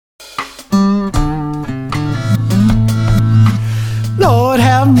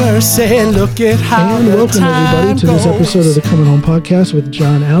mercy, look at how And welcome everybody to this episode of the Coming Home Podcast with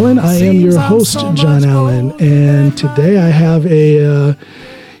John Alan. I am your host, John Alan, and today I have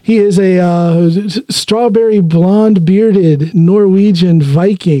he is a strawberry blonde bearded Norwegian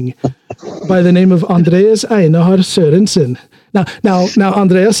Viking by the name of Andreas Einherjer Sørensen. Now,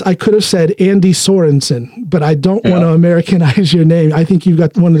 Andreas, I could have said Andy Sorensen, but I don't want to Americanize your name. I think you've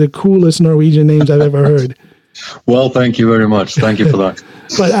got one of the coolest Norwegian names I've ever heard. Well, thank you very much. Thank you for that.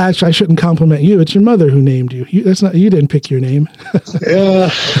 But actually, I shouldn't compliment you. It's your mother who named you. You didn't pick your name. Yeah,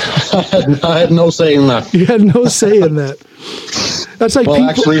 I had no say in that. You had no say in that. That's like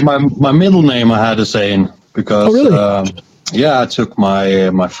actually, my middle name I had a say in because I took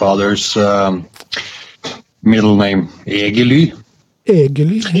my father's middle name, Egely.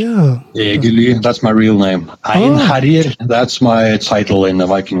 Egely, that's my real name. Einherjer, that's my title in the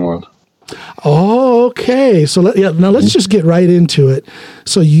Viking world. Oh, okay. So now let's just get right into it.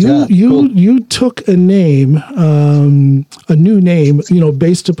 So you took a name, a new name,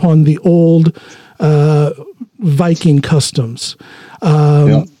 based upon the old Viking customs.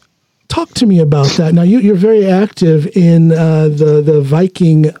 Talk to me about that. Now you're very active in the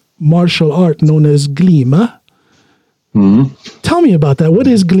Viking martial art known as Glima. Mm-hmm. Tell me about that. What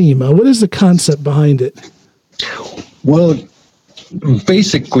is Glima? What is the concept behind it? Well,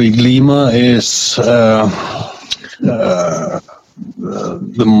 basically, Glima is the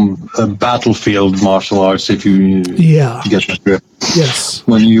battlefield martial arts. If you get the grip. Yes.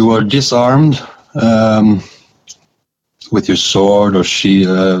 When you are disarmed with your sword or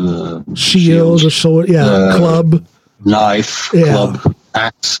shield or sword, club, knife, club,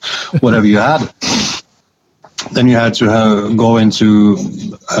 axe, whatever you had. Then you had to go into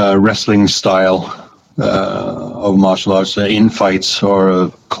wrestling style of martial arts, in fights or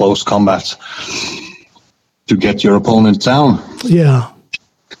close combat to get your opponent down. Yeah.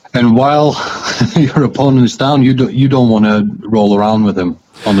 And while your opponent is down, you don't want to roll around with him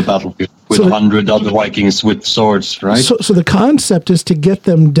on the battlefield with 100 other Vikings with swords, right? So the concept is to get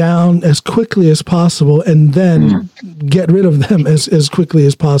them down as quickly as possible and then get rid of them as quickly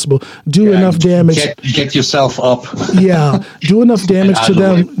as possible. Do enough damage. Get yourself up. Do enough damage to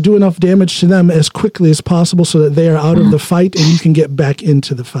them. Do enough damage to them as quickly as possible so that they are out of the fight and you can get back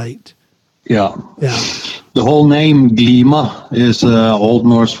into the fight. Yeah. The whole name Glima is Old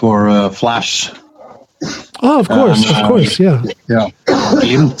Norse for flash. Oh, of course, yeah.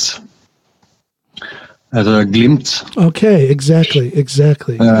 Glimt. As a glint. Okay, exactly.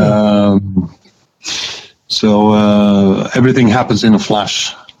 So everything happens in a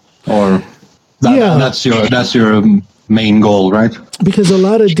flash, that's your main goal, right? Because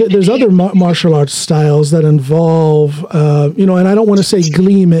there's other martial arts styles that involve, and I don't want to say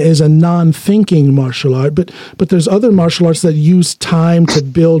Glima is a non-thinking martial art, but there's other martial arts that use time to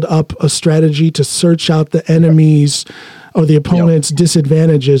build up a strategy to search out the enemies or the opponent's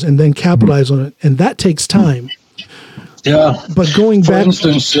disadvantages and then capitalize on it, and that takes time. Yeah, but going back, for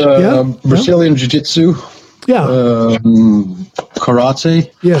instance, Brazilian Jiu-Jitsu, karate,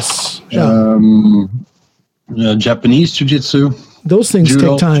 Japanese Jiu-Jitsu. Those things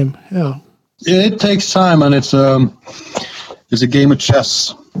take time. Yeah, it takes time, and it's a game of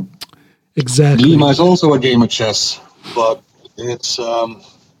chess. Exactly. Glima is also a game of chess, but it's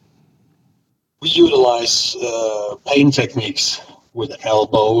we utilize pain techniques with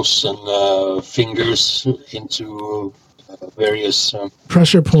elbows and fingers into various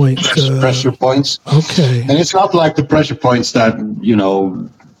pressure points. Pressure points. Okay. And it's not like the pressure points that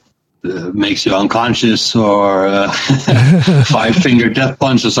makes you unconscious or 5-finger death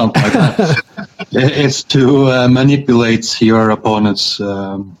punch or something like that. It's to manipulate your opponent's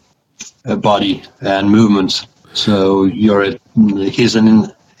body and movements, so he's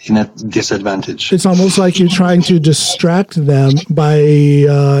in a disadvantage. It's almost like you're trying to distract them by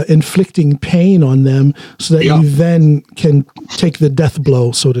inflicting pain on them so that you then can take the death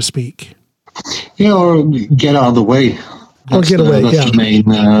blow, so to speak. Or get out of the way. That's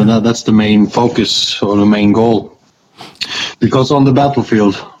the main focus or the main goal. Because on the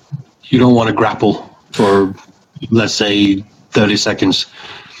battlefield, you don't want to grapple for, let's say, 30 seconds.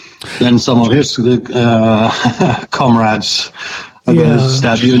 Then some of his comrades are going to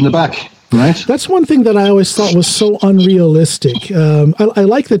stab you in the back, right? That's one thing that I always thought was so unrealistic. I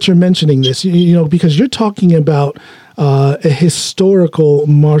like that you're mentioning this, because you're talking about a historical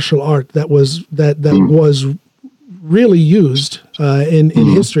martial art that was really used in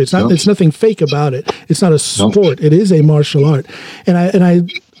history. It's nothing fake about it. It's not a sport. It is a martial art,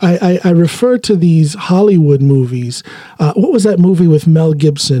 and I refer to these Hollywood movies. What was that movie with Mel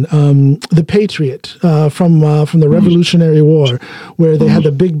Gibson? The Patriot from the Revolutionary War, where they had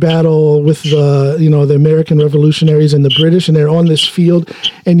the big battle with the American revolutionaries and the British, and they're on this field,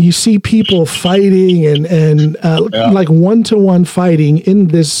 and you see people fighting and like 1-to-1 fighting in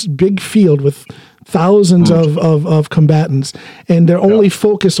this big field with thousands of combatants, and they're only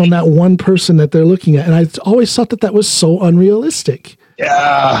focused on that one person that they're looking at. And I always thought that was so unrealistic.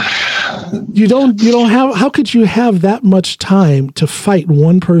 Yeah. You don't have, how could you have that much time to fight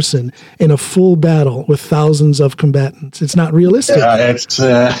one person in a full battle with thousands of combatants? It's not realistic. Yeah,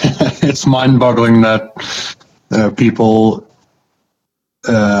 it's mind-boggling that people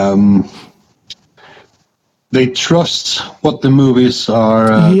they trust what the movies are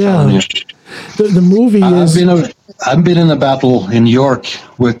telling you. The movie is... I've been in a battle in York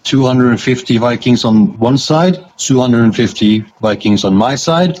with 250 Vikings on one side, 250 Vikings on my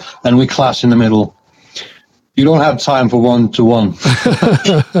side, and we clash in the middle. You don't have time for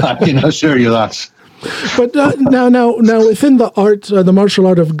 1-to-1. I can assure you that. But now, within the art, the martial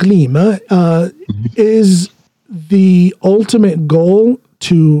art of Glima, is the ultimate goal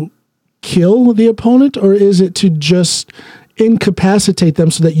to kill the opponent, or is it to just incapacitate them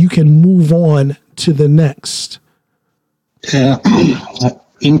so that you can move on to the next?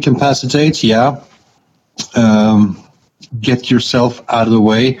 Incapacitate, get yourself out of the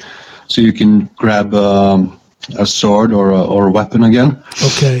way so you can grab a sword or a weapon again.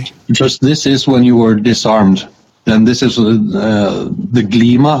 Okay. Because this is when you were disarmed. And this is the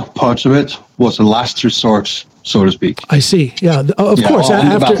Glima part of it was a last resort, so to speak. I see. Yeah, of course.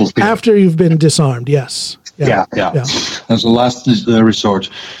 After you've been disarmed, yes. Yeah. As a last resort.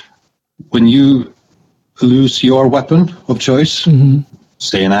 When you lose your weapon of choice,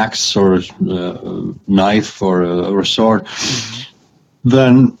 say an axe or a knife or a sword,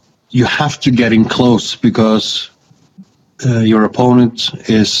 then you have to get in close because your opponent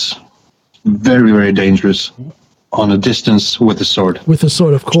is very, very dangerous on a distance with a sword. With a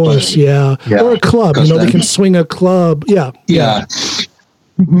sword, of course, yeah. Or a club, they can swing a club, yeah.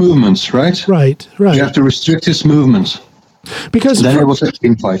 Movements, right? Right. You have to restrict his movements. Because then it was a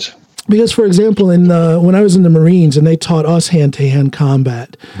team fight. Because, for example, when I was in the Marines and they taught us hand-to-hand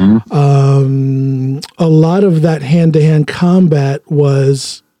combat, a lot of that hand-to-hand combat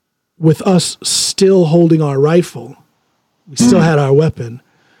was with us still holding our rifle. We still had our weapon.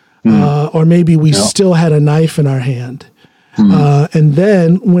 Or maybe we still had a knife in our hand. And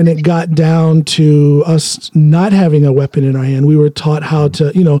then when it got down to us not having a weapon in our hand, we were taught how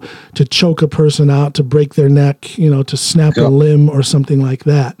to, to choke a person out, to break their neck, to snap a limb or something like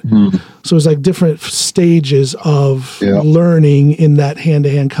that. So it was like different stages of learning in that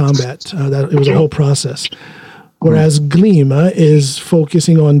hand-to-hand combat. It was a whole process. Whereas Glima is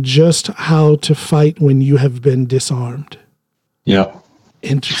focusing on just how to fight when you have been disarmed. Yeah.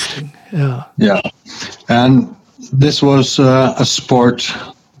 Interesting. Yeah. Yeah. And this was a sport,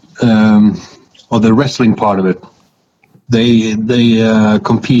 or the wrestling part of it. They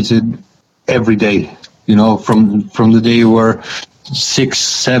competed every day. From the day you were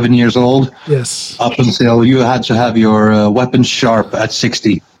 6-7 years old, up until you had to have your weapon sharp at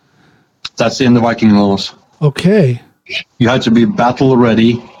 60. That's in the Viking laws. Okay. You had to be battle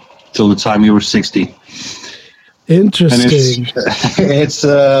ready till the time you were 60. Interesting. And it's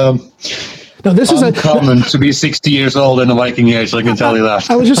now, this is uncommon to be 60 years old in the Viking age, I can tell you that.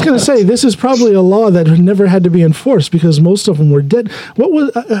 I was just going to say, this is probably a law that never had to be enforced because most of them were dead.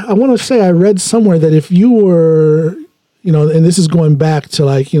 I want to say I read somewhere that if you were, and this is going back to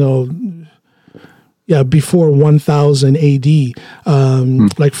before 1000 AD,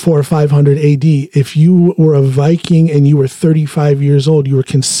 like 400 or 500 AD, if you were a Viking and you were 35 years old, you were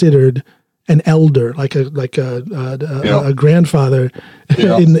considered an elder, like a grandfather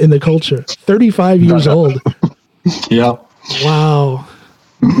in the culture. 35 years old. Yeah. Wow.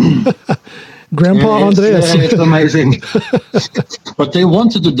 Grandpa Andreas. It's amazing. But they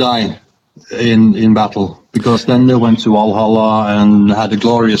wanted to die in battle because then they went to Valhalla and had a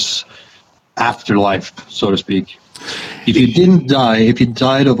glorious afterlife, so to speak. If you didn't die, if you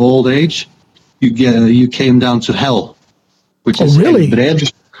died of old age, you came down to hell, which is really?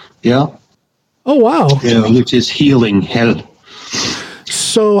 Helbred. Yeah. Oh, wow. Yeah, which is healing hell.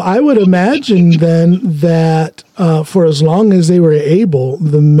 So I would imagine then that for as long as they were able,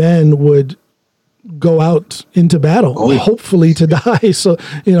 the men would go out into battle, hopefully to die. So,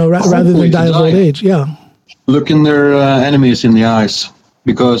 rather than die of old age. Yeah. Looking their enemies in the eyes,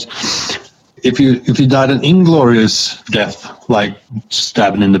 because if you died an inglorious death, like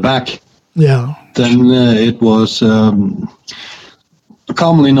stabbing in the back, then it was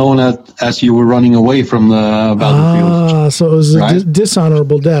commonly known as you were running away from the battlefield. So it was a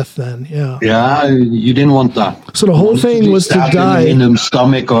dishonorable death then. Yeah. Yeah, you didn't want that. So the whole thing was to die in the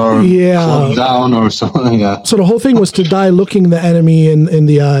stomach or clubbed down or something. Yeah. So the whole thing was to die looking the enemy in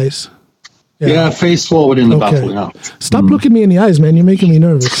the eyes. Yeah, face forward in the battle. Yeah. Stop looking me in the eyes, man. You're making me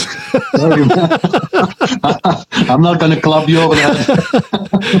nervous. Sorry, man. I'm not going to club you over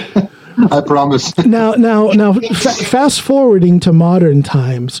that. I promise. Now, fast forwarding to modern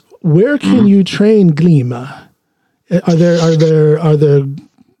times, where can you train Glima?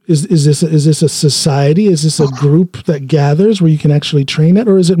 Is this a society? Is this a group that gathers where you can actually train it,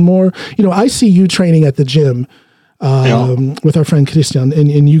 or is it more? I see you training at the gym with our friend Christian,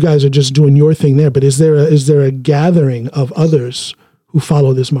 and you guys are just doing your thing there. But is there a gathering of others who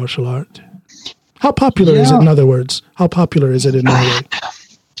follow this martial art? How popular is it? In other words, how popular is it in Norway?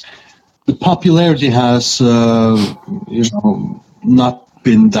 The popularity has, not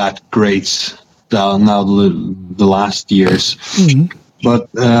been that great now the last years. Mm-hmm. But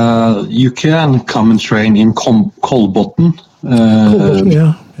you can come and train in Kolbotn.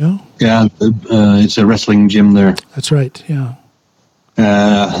 Yeah. Yeah, it's a wrestling gym there. That's right, yeah.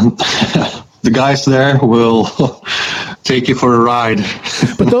 The guys there will take you for a ride.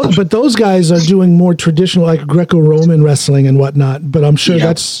 but those guys are doing more traditional, like Greco-Roman wrestling and whatnot. But I'm sure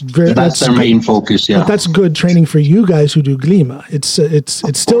that's their main focus. Yeah, but that's good training for you guys who do Glima. It's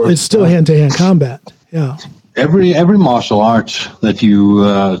still hand-to-hand combat. Yeah. Every martial art that you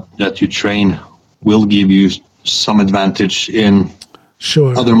train will give you some advantage in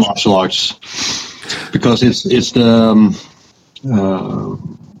other martial arts, because it's the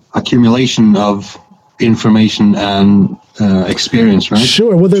accumulation of information and experience, right?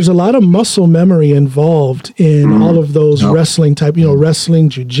 Sure. Well, there's a lot of muscle memory involved in all of those wrestling type, wrestling,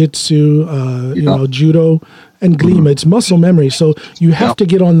 jiu-jitsu, judo, and Glima. It's muscle memory. So you have to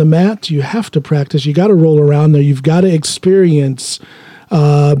get on the mat. You have to practice. You got to roll around there. You've got to experience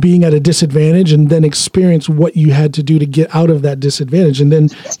being at a disadvantage, and then experience what you had to do to get out of that disadvantage. And then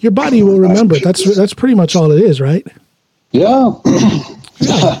your body will remember it. That's pretty much all it is, right? Yeah.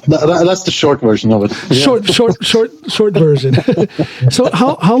 That's the short version of it. Yeah. Short version. So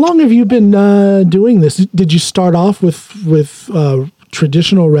how long have you been doing this? Did you start off with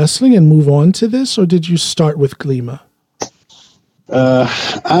traditional wrestling and move on to this, or did you start with Glima?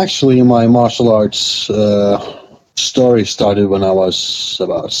 Actually, my martial arts story started when I was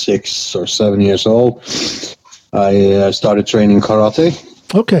about 6 or 7 years old. I started training karate.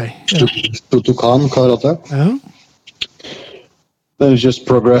 Okay. Shotokan karate. Yeah. Then it just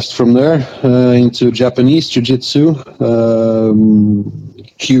progressed from there into Japanese jiu-jitsu,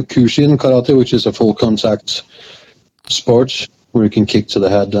 Kyokushin karate, which is a full contact sport where you can kick to the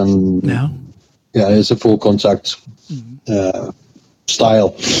head, and it's a full contact style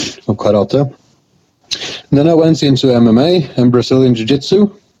of karate. And then I went into MMA and Brazilian jiu-jitsu,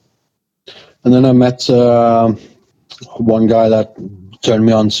 and then I met one guy that turned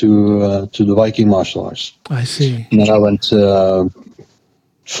me on to the Viking martial arts. I see. And then I went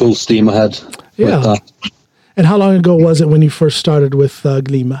full steam ahead with that. And how long ago was it when you first started with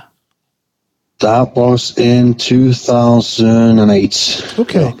Glima? That was in 2008.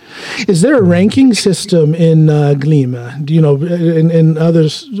 Okay. Yeah. Is there a ranking system in Glima? Do you know, in other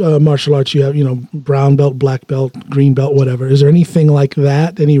martial arts you have, brown belt, black belt, green belt, whatever. Is there anything like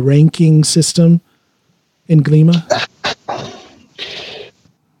that? Any ranking system in Glima?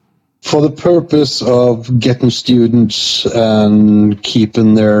 For the purpose of getting students and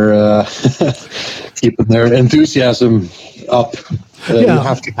keeping their enthusiasm up, you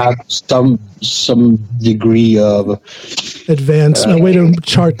have to have some degree of advancement, a way to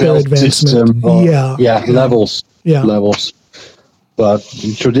chart their advancement. Levels. Yeah, levels. But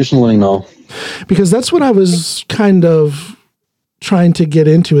traditionally, no. Because that's what I was kind of trying to get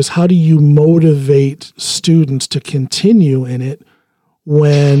into, is how do you motivate students to continue in it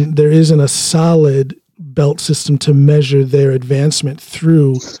when there isn't a solid belt system to measure their advancement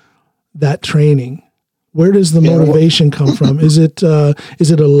through that training? Where does the motivation come from? Is it a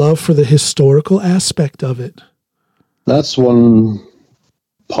love for the historical aspect of it? That's one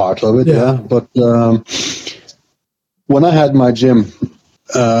part of it, yeah. But when I had my gym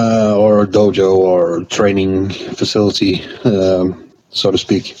or dojo or training facility, so to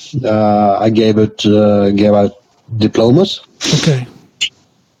speak, I gave out diplomas. Okay.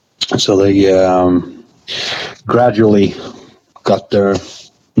 So they gradually got their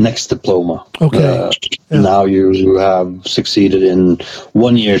next diploma. Okay. Now you have succeeded in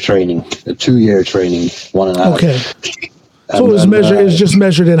 1 year training, a 2 year training, 1.5. Okay. So it was measured. It was just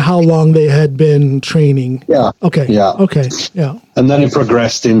measured in how long they had been training. Yeah. Okay. Yeah. Okay. Yeah. And then it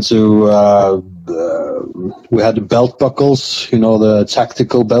progressed into we had the belt buckles. You know, the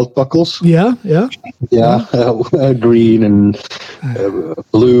tactical belt buckles. Yeah. Yeah. Yeah. Green and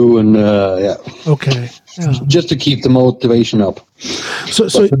blue and yeah. Okay. Yeah. Just to keep the motivation up. So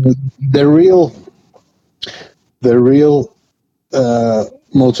the real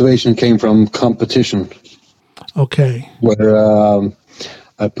motivation came from competition. Okay. Where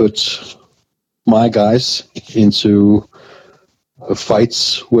I put my guys into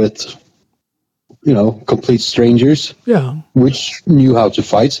fights with, complete strangers. Yeah. Which knew how to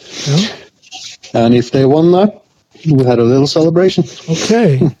fight. Yeah. And if they won that, we had a little celebration.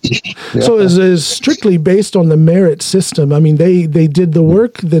 Okay. Yeah. So is strictly based on the merit system. I mean, they did the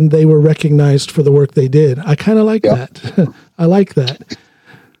work, then they were recognized for the work they did. I kind of like that. I like that.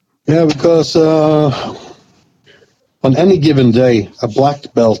 Yeah, because on any given day, a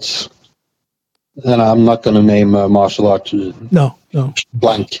black belt, and I'm not going to name a martial art. No.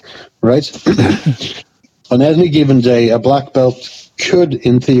 Blank, right? On any given day, a black belt could,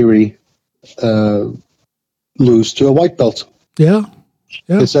 in theory, lose to a white belt. Yeah.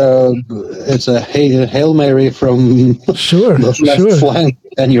 It's a Hail Mary from the left flank,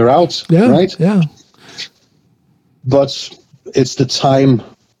 and you're out. Yeah, right? Yeah. But it's the time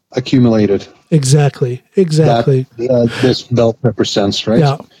accumulated. Exactly. That this belt represents, right?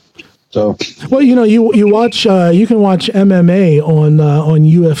 Yeah. So, well, you watch. You can watch MMA on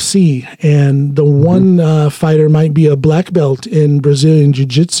UFC, and the one fighter might be a black belt in Brazilian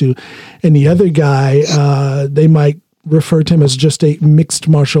Jiu-Jitsu, and the other guy, they might refer to him as just a mixed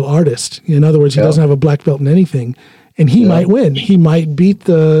martial artist. In other words, he doesn't have a black belt in anything, and he might win. He might beat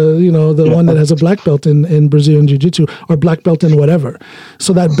the one that has a black belt in Brazilian Jiu-Jitsu or black belt in whatever.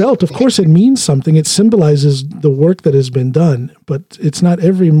 So that belt, of course, it means something. It symbolizes the work that has been done, but it's not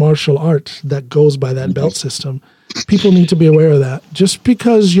every martial art that goes by that belt system. People need to be aware of that. Just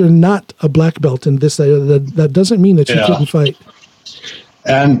because you're not a black belt in this, that doesn't mean that you couldn't fight.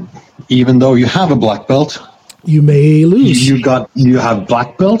 And even though you have a black belt, you may lose. You have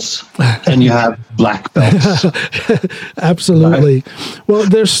black belts and you have black belts. Absolutely. Right. Well,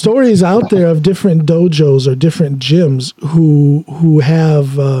 there's stories out there of different dojos or different gyms who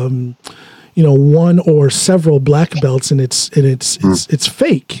have one or several black belts, and it's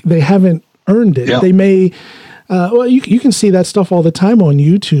fake. They haven't earned it. They may. You can see that stuff all the time on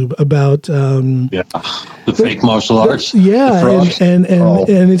YouTube about the fake martial arts. Yeah, and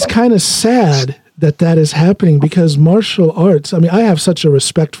it's kind of sad that is happening, because martial arts, I mean, I have such a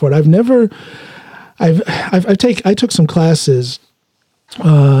respect for it. I took some classes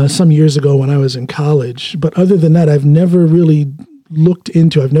some years ago when I was in college, but other than that, I've never really looked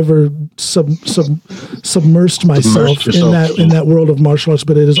into, I've never submersed myself in that world of martial arts,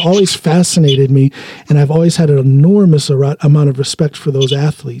 but it has always fascinated me, and I've always had an enormous amount of respect for those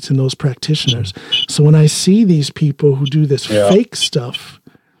athletes and those practitioners. So when I see these people who do this fake stuff,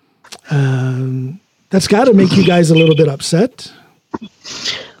 that's got to make you guys a little bit upset.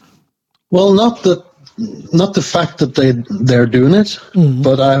 Well, not the fact that they're doing it,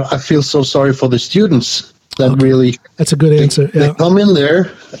 but I feel so sorry for the students that really. That's a good answer. They come in there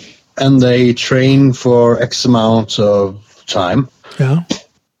and they train for X amount of time. Yeah.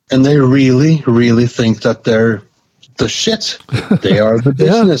 And they really, really think that they're the shit. They are the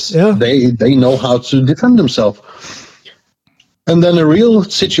business. They know how to defend themselves. And then a real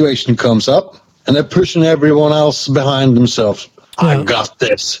situation comes up, and they're pushing everyone else behind themselves. I got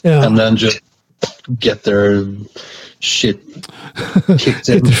this. Yeah. And then just get their shit kicked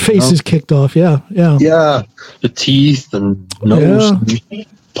in. Get their faces kicked off. Yeah. Yeah. The teeth and nose, and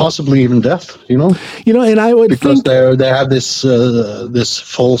possibly even death, And I would think they have this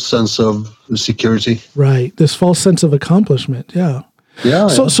false sense of security. Right. This false sense of accomplishment. Yeah. Yeah.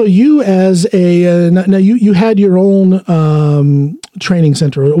 So you as now you had your own training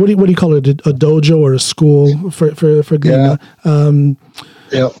center. What do you call it? A dojo or a school for Glima?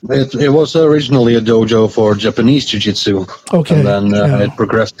 It was originally a dojo for Japanese jiu-jitsu. Okay. And then it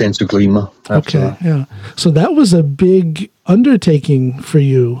progressed into Glima. Okay. Yeah. So that was a big undertaking for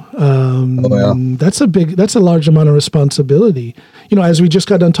you. That's a large amount of responsibility. As we just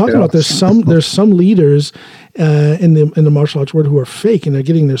got done talking about, there's some leaders in the martial arts world who are fake, and they're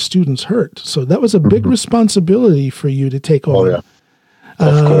getting their students hurt. So that was a big responsibility for you to take on. Oh yeah.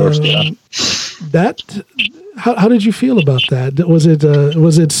 Of course. Yeah. How did you feel about that? Was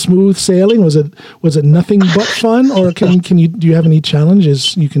it smooth sailing? Was it nothing but fun, or do you have any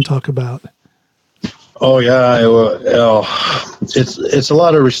challenges you can talk about? Oh yeah, it's a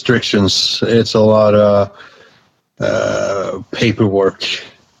lot of restrictions. It's a lot of paperwork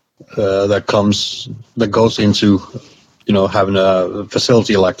that goes into, having a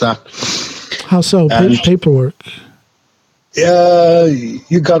facility like that. How so? Paperwork. Yeah,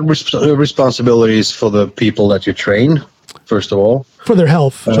 you got responsibilities for the people that you train, first of all. For their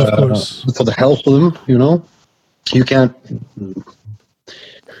health, of course. For the health of them,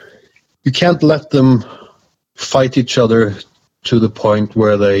 You can't let them fight each other to the point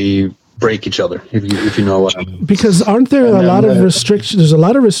where they break each other, if you know what I mean. Because aren't there a lot of restrictions? There's a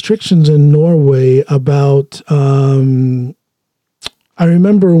lot of restrictions in Norway about... I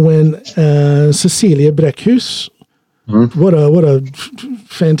remember when Cecilie Brækhus, what a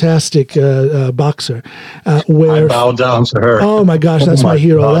fantastic boxer. Where I bow down to her. Oh my gosh, that's my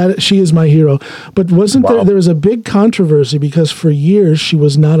hero. She is my hero. But wasn't there was a big controversy because for years she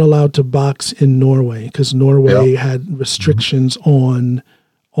was not allowed to box in Norway because Norway had restrictions on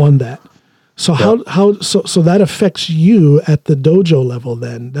that. So so that affects you at the dojo level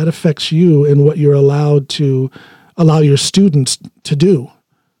then. That affects you in what you're allowed to allow your students to do.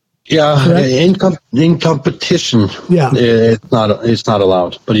 Yeah, in competition, it's not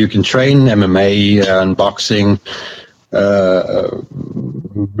allowed. But you can train MMA and boxing,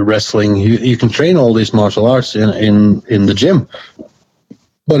 wrestling. You can train all these martial arts in the gym.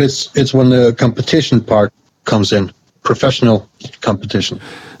 But it's when the competition part comes in, professional competition.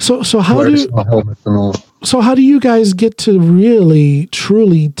 So how do you guys get to really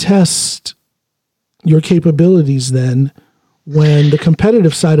truly test your capabilities then, when the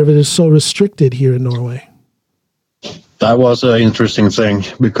competitive side of it is so restricted here in Norway? That was an interesting thing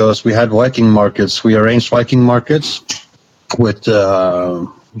because we had Viking markets. We arranged Viking markets with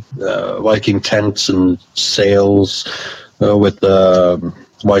Viking tents and sails, with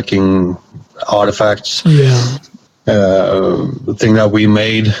Viking artifacts. Yeah. The thing that we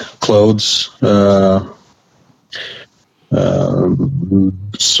made, clothes,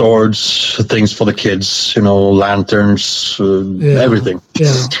 swords, things for the kids, lanterns, everything.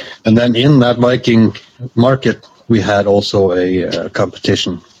 Yeah. And then in that Viking market, we had also a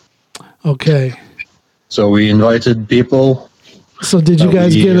competition. Okay. So we invited people. So did you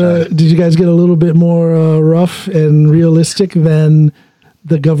guys get a little bit more rough and realistic than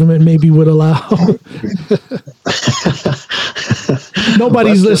the government maybe would allow?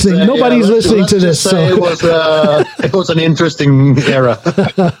 Nobody's listening. Nobody's listening to this. So it was an interesting era.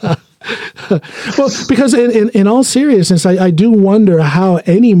 Well, because in all seriousness, I do wonder how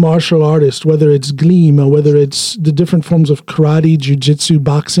any martial artist, whether it's Glima, whether it's the different forms of karate, jiu-jitsu,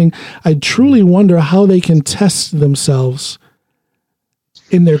 boxing, I truly wonder how they can test themselves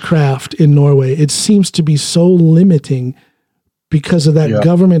in their craft in Norway. It seems to be so limiting because of that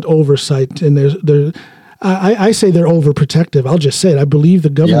government oversight. And I say they're overprotective. I'll just say it. I believe the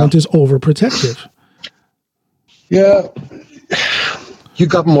government is overprotective. Yeah. You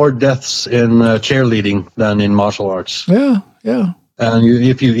got more deaths in cheerleading than in martial arts. Yeah, yeah. And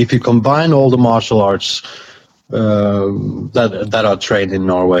if you combine all the martial arts that are trained in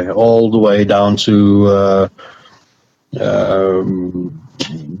Norway, all the way down to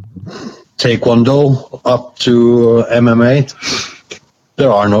Taekwondo up to MMA,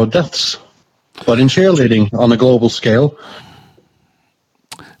 there are no deaths. But in cheerleading on a global scale,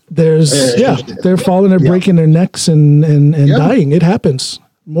 they're falling, they're breaking their necks and dying. It happens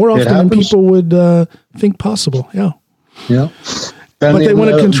more often than people would think possible. Yeah. Yeah. But they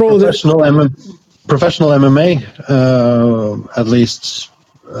want to control professional MMA, at least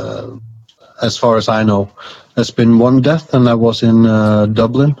as far as I know, there's been one death, and that was in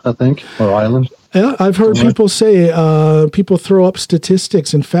Dublin, I think, or Ireland. Yeah, I've heard people say, people throw up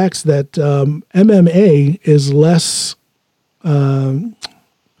statistics and facts that MMA is less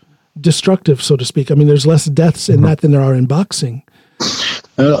destructive, so to speak. I mean, there's less deaths in that than there are in boxing.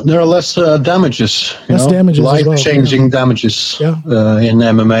 There are less damages. Damages, life-changing damages in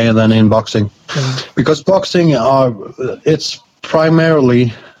MMA than in boxing. Yeah. Because boxing it's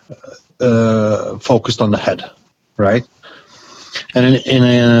primarily focused on the head, right? And in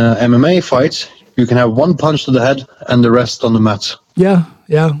MMA fights, you can have one punch to the head and the rest on the mat. Yeah.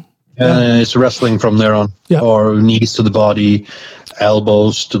 It's wrestling from there on, or knees to the body,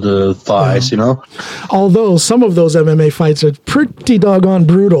 elbows to the thighs, Although some of those MMA fights are pretty doggone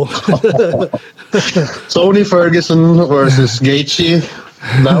brutal. Tony Ferguson versus Gaethje,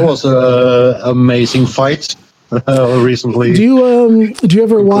 that was an amazing fight recently. Do you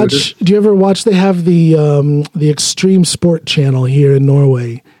ever watch? They have the Extreme Sport channel here in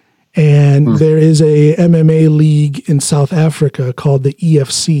Norway, and there is a MMA league in South Africa called the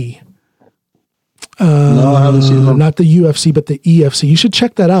EFC. No, I haven't seen them. Not the UFC, but the EFC. You should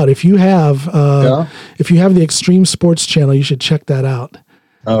check that out. If you have the Extreme Sports channel, you should check that out.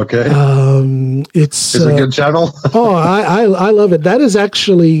 Okay. It's a good channel. I love it. That is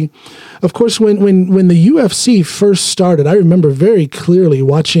actually, of course, when the UFC first started, I remember very clearly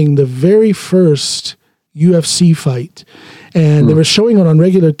watching the very first UFC fight. And they were showing it on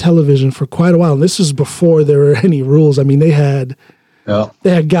regular television for quite a while. And this was before there were any rules. I mean, they had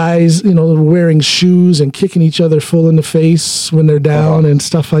guys, wearing shoes and kicking each other full in the face when they're down and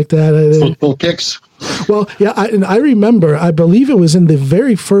stuff like that. Football kicks. Well, yeah, I remember, I believe it was in the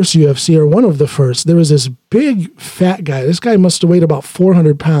very first UFC or one of the first, there was this big fat guy. This guy must have weighed about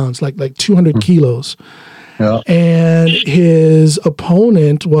 400 pounds, like 200 kilos. Yeah. And his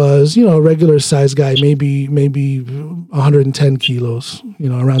opponent was, a regular sized guy, maybe 110 kilos,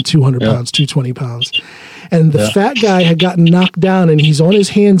 around 200 pounds, 220 pounds. And the fat guy had gotten knocked down and he's on his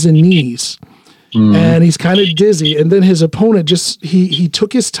hands and knees and he's kind of dizzy. And then his opponent he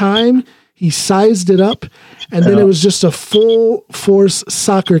took his time, he sized it up, and then it was just a full force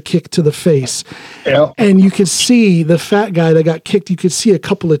soccer kick to the face. Yeah. And you could see the fat guy that got kicked, you could see a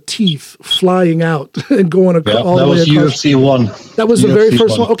couple of teeth flying out and going all the way across. That was UFC 1. That was UFC the very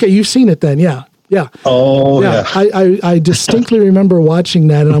first one. Okay, you've seen it then, yeah. Yeah. Oh, yeah. I distinctly remember watching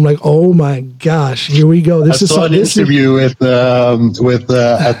that, and I'm like, oh my gosh, here we go. I saw an interview with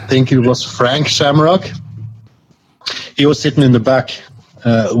I think it was Frank Shamrock. He was sitting in the back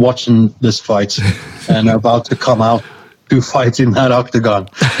watching this fight and about to come out to fight in that octagon.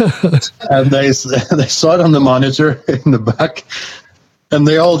 And they saw it on the monitor in the back, and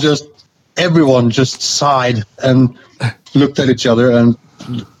everyone just sighed and looked at each other and,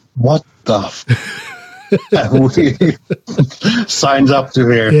 what the signs up to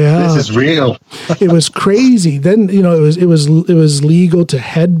here. Yeah. This is real. It was crazy. Then it was legal to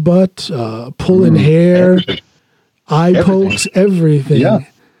headbutt, pulling hair, eye pokes, everything. Yeah,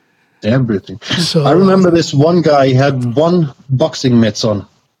 everything. So I remember this one guy had one boxing mitts on,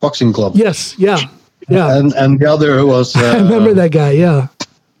 boxing glove. Yes, yeah. And the other was. I remember that guy. Yeah.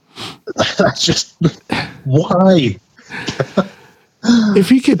 Just why? If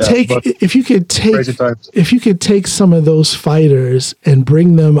you could take some of those fighters and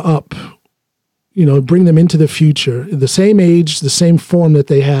bring them up, bring them into the future, the same age, the same form that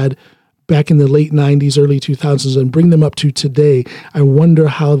they had back in the late 90s, early 2000s, and bring them up to today, I wonder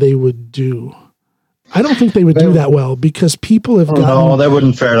how they would do. I don't think they would do that well because people have gotten... No, they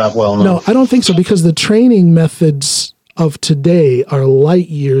wouldn't fare that well. No, I don't think so because the training methods of today are light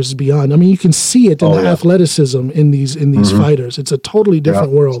years beyond. I mean, you can see it in the athleticism in these fighters. It's a totally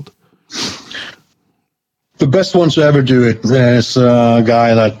different world. The best ones to ever do it is a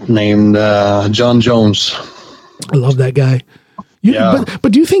guy named John Jones. I love that guy.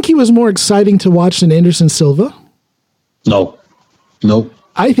 But do you think he was more exciting to watch than Anderson Silva? No.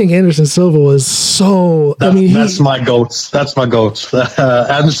 I think Anderson Silva was so... That's my goats.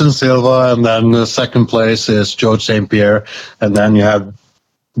 Anderson Silva, and then the second place is George St. Pierre, and then you have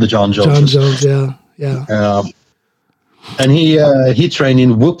the John Jones. John Jones, yeah. And he trained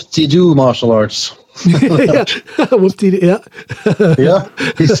in whoop-de-doo martial arts. Whoop-de-doo, yeah. Yeah,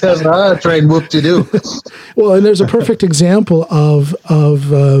 he says, I train whoop-de-doo. Well, and there's a perfect example of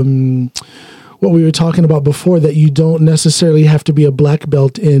what we were talking about before, that you don't necessarily have to be a black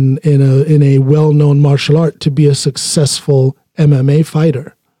belt in a well-known martial art to be a successful MMA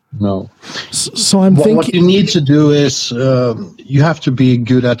fighter. No. So I'm thinking... What you need to do is you have to be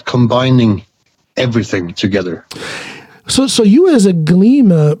good at combining everything together. So you as a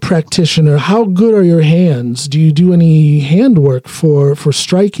Glima practitioner, how good are your hands? Do you do any handwork for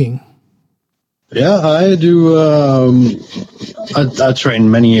striking? Yeah, I do. I trained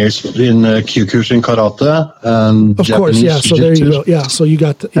many years in Kyokushin karate and of course, Japanese yeah. So there you go. Yeah, so you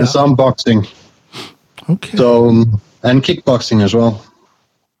got and some boxing. Okay. So and kickboxing as well.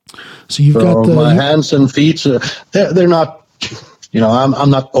 So you've got my hands and feet. They're not. I'm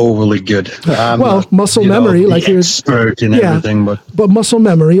not overly good. Muscle memory, like you're expert in everything, but muscle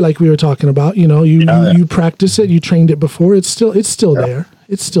memory, like we were talking about. You practice it. You trained it before. It's still there.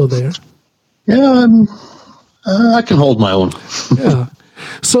 It's still there. Yeah, I can hold my own. Yeah.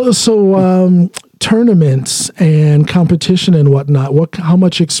 So tournaments and competition and whatnot, how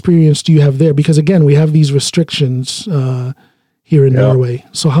much experience do you have there? Because again, we have these restrictions here in Norway.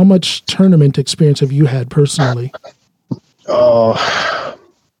 So how much tournament experience have you had personally?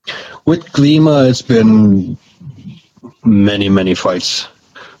 With Glima, it's been many, many fights.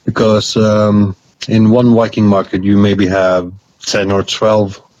 Because in one Viking market, you maybe have 10 or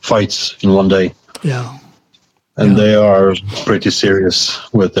 12 fights in one day. Yeah. And they are pretty serious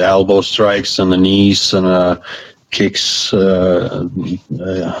with the elbow strikes and the knees and kicks to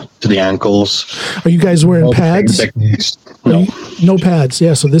the ankles. Are you guys wearing pads? No. No pads.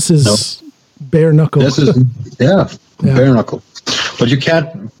 Yeah, so this is bare knuckle. This is, bare knuckle. But you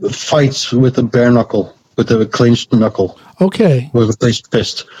can't fight with a bare knuckle, with a clenched knuckle. Okay. With a clenched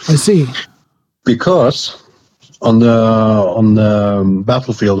fist. I see. Because on the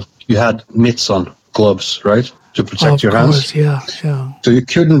battlefield, you had mitts on, gloves, right? To protect your hands. Yeah. So you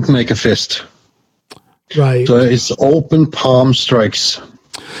couldn't make a fist. Right. So it's open palm strikes.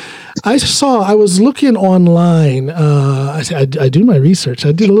 I was looking online. I do my research.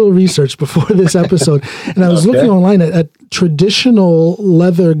 I did a little research before this episode, and I was looking online at traditional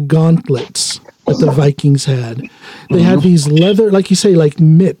leather gauntlets that the Vikings had. They had these leather, like you say, like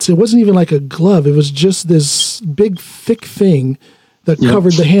mitts. It wasn't even like a glove. It was just this big, thick thing that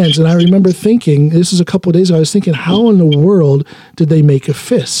covered the hands. And I remember thinking, this is a couple of days ago, I was thinking, how in the world did they make a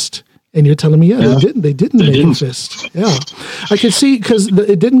fist? And you're telling me, they didn't make a fist. Yeah. I could see, because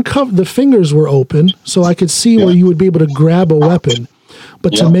it didn't cover, the fingers were open, so I could see where you would be able to grab a weapon.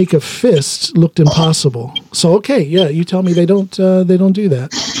 But to make a fist looked impossible. So, you tell me they don't do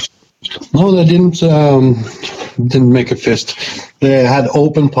that. No, they didn't make a fist. They had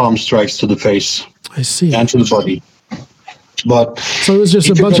open palm strikes to the face. I see. And to the body. But so it was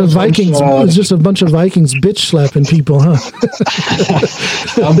just a bunch of Vikings. It was just a bunch of Vikings bitch slapping people, huh?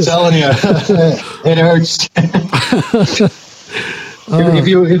 I'm telling you, it hurts. If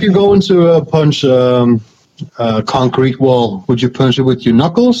you go into a punch a concrete wall, would you punch it with your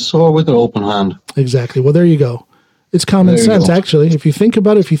knuckles or with an open hand? Exactly. Well, there you go. It's common sense, actually. If you think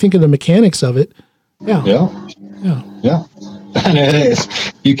about it, if you think of the mechanics of it, yeah. And it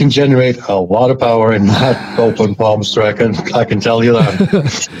is. You can generate a lot of power in that open palm strike, and I can tell you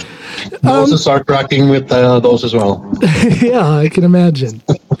that. Moses are cracking with those as well. Yeah, I can imagine.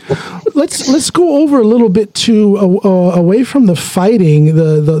 Let's go over a little bit to away from the fighting,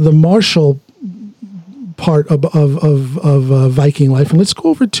 the martial part of Viking life, and let's go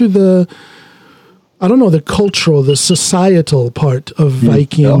over to the cultural, the societal part of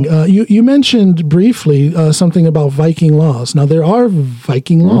Viking. You mentioned briefly something about Viking laws. Now, there are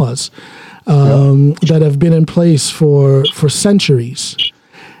Viking laws that have been in place for centuries.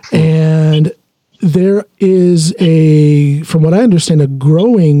 And there is from what I understand, a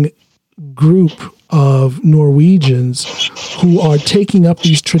growing group of Norwegians who are taking up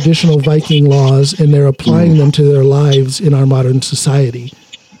these traditional Viking laws and they're applying them to their lives in our modern society.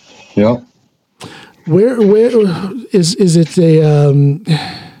 Yeah. Where is it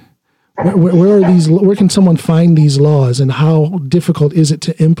where are these? Where can someone find these laws, and how difficult is it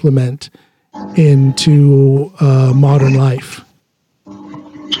to implement into modern life?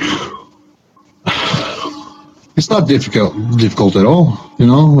 It's not difficult at all,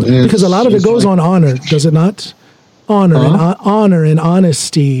 because a lot of it goes on honor, does it not? Honor and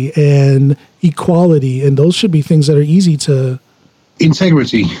honesty and equality, and those should be things that are easy to.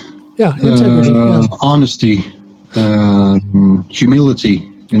 Integrity. Yeah, integrity. Honesty,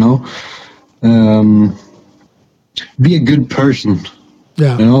 humility, be a good person.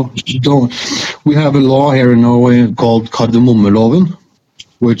 Yeah. We have a law here in Norway called Kardemommeloven,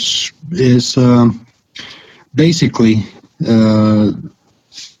 which is basically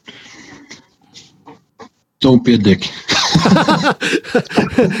don't be a dick.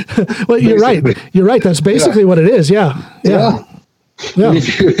 Well, you're right. That's basically what it is. Yeah. Yeah.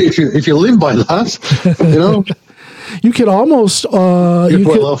 If you live by that, you could almost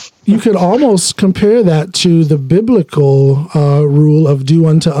you could almost compare that to the biblical rule of do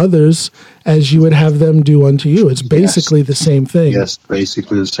unto others as you would have them do unto you. It's basically the same thing. Yes,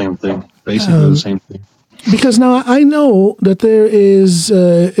 basically the same thing. Because now I know that there is,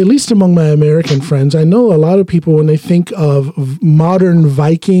 at least among my American friends, I know a lot of people, when they think of modern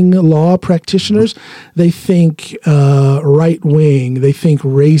Viking law practitioners, they think right-wing, they think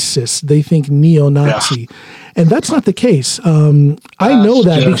racist, they think neo-Nazi. Yeah. And that's not the case. I know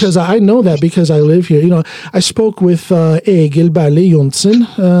that because I live here. I spoke with Egil Berle Johnsen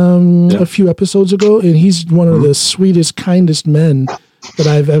a few episodes ago, and he's one of the sweetest, kindest men that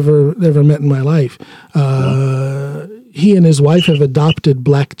I've ever met in my life. He and his wife have adopted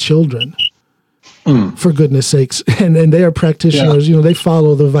black children, for goodness sakes, and they are practitioners. They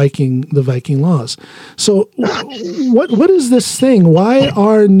follow the Viking laws. So, what is this thing? Why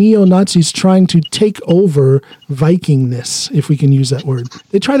are neo-Nazis trying to take over Vikingness, if we can use that word?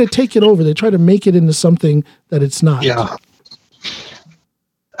 They try to take it over. They try to make it into something that it's not. Yeah.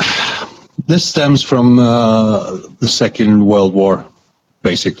 This stems from the Second World War.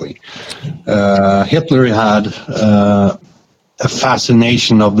 basically. Hitler had a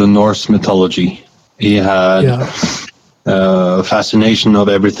fascination of the Norse mythology. He had a fascination of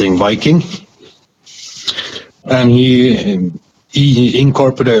everything Viking, and he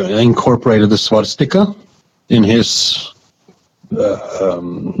incorporated the swastika in his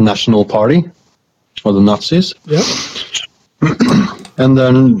national party, or the Nazis. Yep. And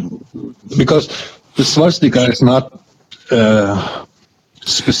then, because the swastika is not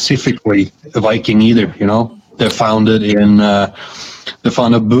specifically a Viking either, you know, they found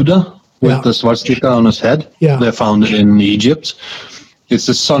Buddha with the swastika on his head. Yeah. They found it in Egypt. It's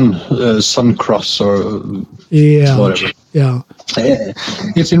a sun cross or whatever. Yeah.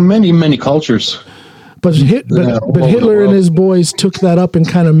 It's in many cultures. But Hitler and his boys took that up and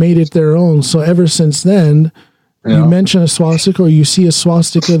kind of made it their own. So ever since then, you mention a swastika or you see a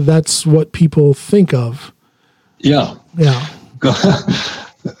swastika, that's what people think of. Yeah. Yeah.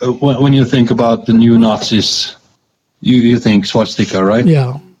 When you think about the new Nazis, you think swastika, right?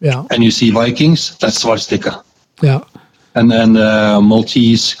 Yeah. Yeah. And you see Vikings, that's swastika. Yeah. And then the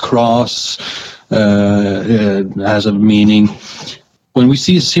Maltese cross has a meaning. When we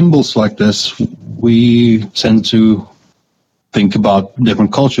see symbols like this, we tend to think about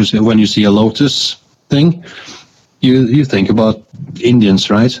different cultures. When you see a lotus thing, you think about Indians,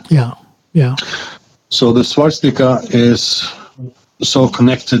 right? Yeah, yeah. So the swastika is so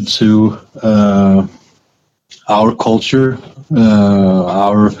connected to our culture,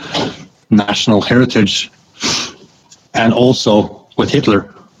 our national heritage, and also with Hitler.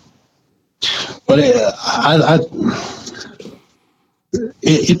 But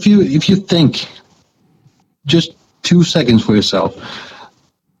if you think just 2 seconds for yourself,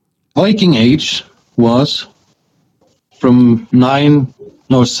 Viking Age was from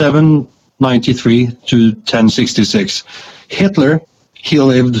 793 to 1066. Hitler, he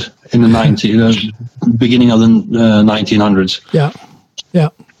lived in the beginning of the 1900s. Yeah, yeah.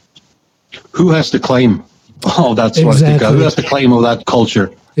 Who has the claim? Oh, that's swastika. Exactly. Who has the claim of that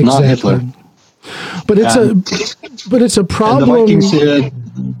culture? Exactly. Not Hitler. But it's a problem. And the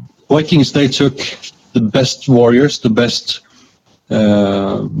Vikings, they took the best warriors, the best,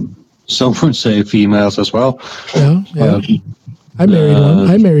 some would say females as well. Yeah, yeah. I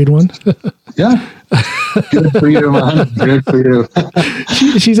married one. Yeah. Good for you, man. Good for you.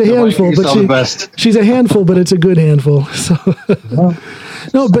 She's a handful, but she's a handful, but it's a good handful. So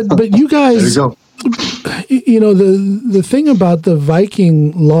no, but you guys, there you go. You know, the thing about the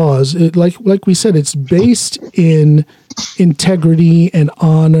Viking laws, like we said, it's based in integrity and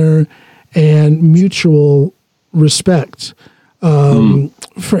honor and mutual respect.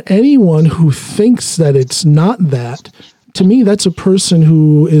 For anyone who thinks that it's not that, to me, that's a person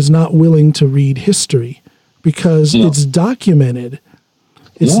who is not willing to read history, because it's documented.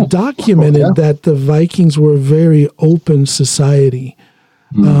 It's documented that the Vikings were a very open society.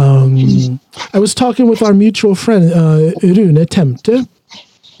 I was talking with our mutual friend, Rune Temte,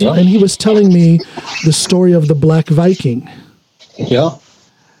 and he was telling me the story of the Black Viking. Yeah.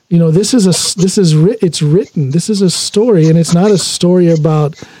 You know, it's written. This is a story, and it's not a story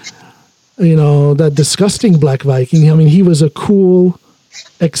about, you know, that disgusting Black Viking. I mean, he was a cool,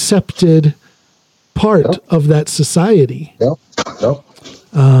 accepted part of that society. Yeah.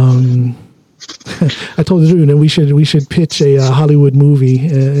 I told Rune we should pitch a Hollywood movie,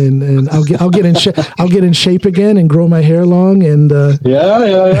 and I'll get in shape again and grow my hair long, and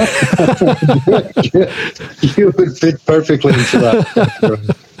yeah. You would fit perfectly into that.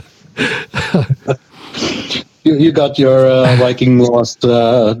 You got your Viking laws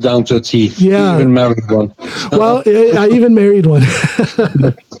down to a T. Yeah. You even married one. Well, I even married one.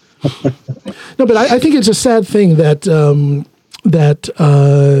 No, but I think it's a sad thing that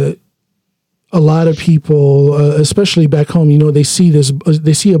a lot of people, especially back home, you know, they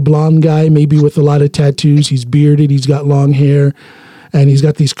see a blonde guy maybe with a lot of tattoos. He's bearded, he's got long hair, and he's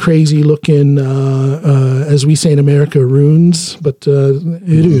got these crazy looking, as we say in America, runes, but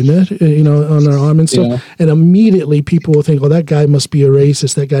you know, on their arm and stuff. Yeah. And immediately people will think, "Oh, that guy must be a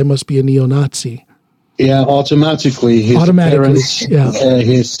racist. That guy must be a neo-Nazi." Yeah, automatically. His appearance,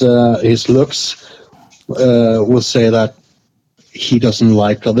 his looks will say that he doesn't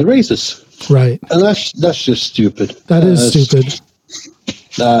like other races. Right. And that's just stupid. That is stupid.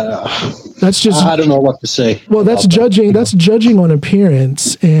 That's just, I don't know what to say. Well, that's judging. That's judging on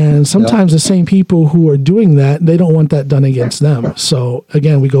appearance, and sometimes the same people who are doing that, they don't want that done against them. So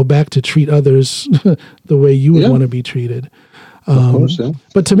again, we go back to treat others the way you would want to be treated. Of course, yeah.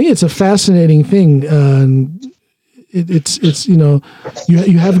 But to me, it's a fascinating thing. it's you know,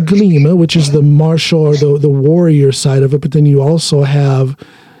 you have Glima, which is the martial or the warrior side of it, but then you also have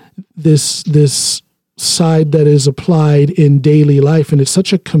this side that is applied in daily life, and it's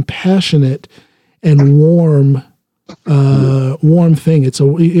such a compassionate and warm thing. It's a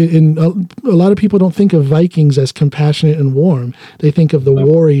lot of people don't think of Vikings as compassionate and warm. They think of the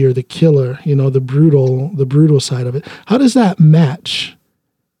warrior, the killer, you know, the brutal side of it. How does that match?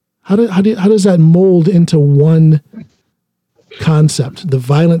 How does that mold into one concept? The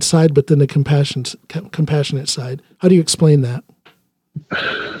violent side, but then the compassionate side. How do you explain that?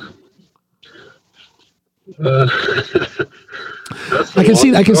 I can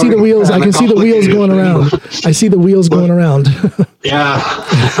see the wheels. I can see the wheels going around. I see the wheels going around. Yeah.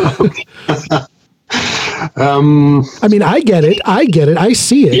 I mean, I get it. I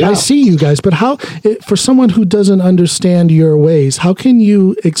see it. Yeah. I see you guys. But how, for someone who doesn't understand your ways, how can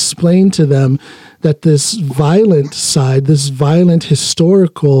you explain to them that this violent side, this violent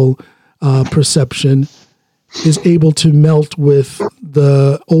historical perception, is able to melt with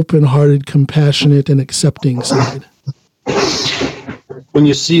the open-hearted, compassionate, and accepting side? When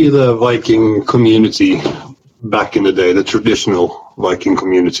you see the Viking community back in the day, the traditional Viking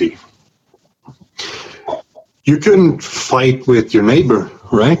community, you couldn't fight with your neighbor,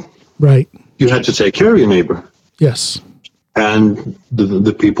 right? Right. You had to take care of your neighbor. Yes. And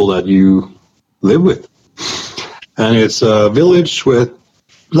the people that you live with. And it's a village with,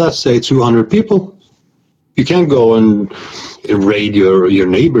 let's say, 200 people. You can't go and raid your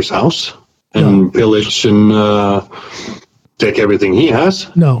neighbor's house and pillage and take everything he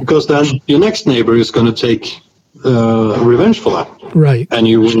has. No. Because then your next neighbor is going to take revenge for that. Right. And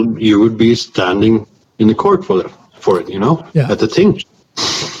you would be standing in the court for it, you know, at the thing.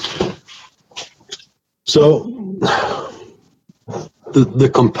 So the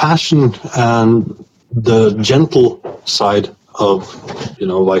compassion and the gentle side of, you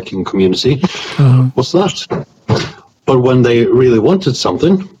know, Viking community was that. But when they really wanted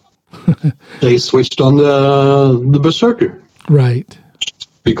something, they switched on the berserker. Right.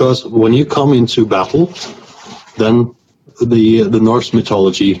 Because when you come into battle, then the Norse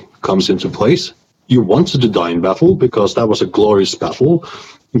mythology comes into place. You wanted to die in battle because that was a glorious battle,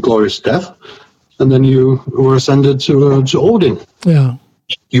 a glorious death, and then you were ascended to Odin. Yeah.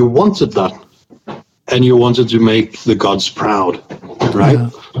 You wanted that, and you wanted to make the gods proud, right? Yeah.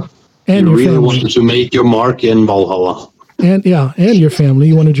 And you your really family. wanted to make your mark in Valhalla. And your family.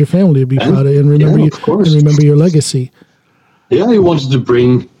 You wanted your family to be proud of and remember your legacy. Yeah, you wanted to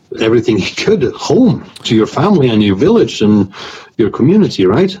bring everything you could home to your family and your village and your community,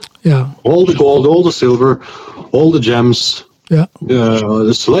 right? Yeah. All the gold, all the silver, all the gems. Yeah.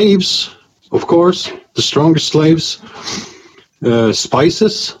 The slaves, of course, the strongest slaves,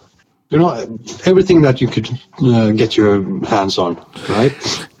 spices, you know, everything that you could get your hands on, right?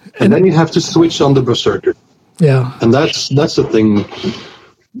 And then you have to switch on the berserker. Yeah. And that's the thing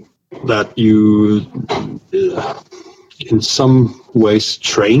that you, in some ways,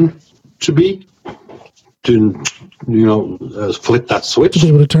 train to be, to, you know, flip that switch. To be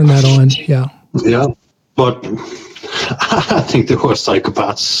able to turn that on, yeah. Yeah, but I think there were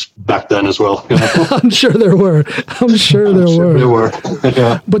psychopaths back then as well. You know? I'm sure there were. There were.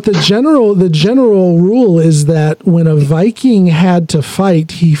 Yeah. But the general rule is that when a Viking had to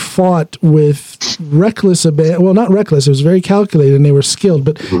fight, he fought with reckless abandon. Well, not reckless. It was very calculated, and they were skilled.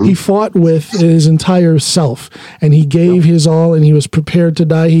 But he fought with his entire self, and he gave his all, and he was prepared to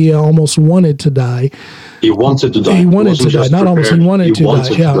die. He almost wanted to die. He wanted to die. He wanted to die. Not almost. He wanted to die.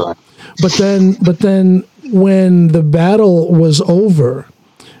 Yeah. But then when the battle was over,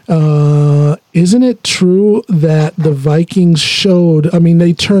 isn't it true that the Vikings showed, I mean,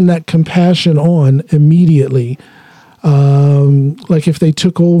 they turned that compassion on immediately. Like if they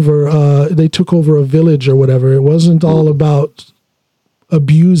took over a village or whatever, it wasn't all about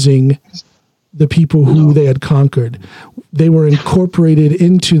abusing the people who they had conquered. They were incorporated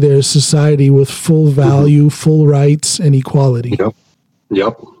into their society with full value, full rights, and equality.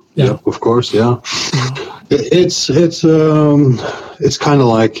 Yep. Yeah, of course. Yeah, it's kind of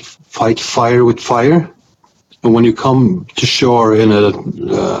like fight fire with fire. And when you come to shore in a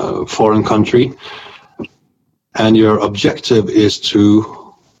foreign country, and your objective is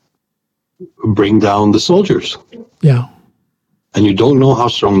to bring down the soldiers. Yeah. And you don't know how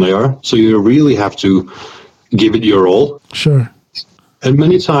strong they are, so you really have to give it your all. Sure. And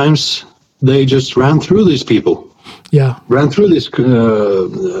many times they just ran through these people. Yeah. Ran through these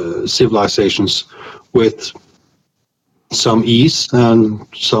civilizations with some ease, and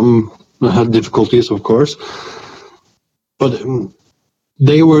some had difficulties, of course. But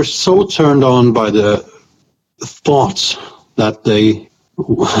they were so turned on by the thought that they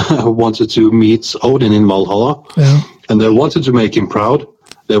wanted to meet Odin in Valhalla, and they wanted to make him proud.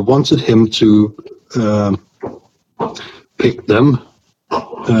 They wanted him to pick them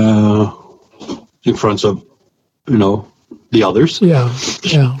in front of, the others. Yeah.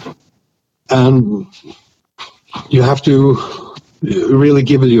 And you have to really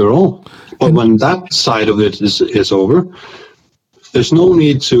give it your all. But when that side of it is over, there's no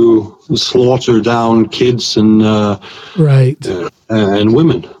need to slaughter down kids and and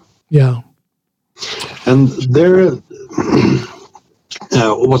women. Yeah. And they're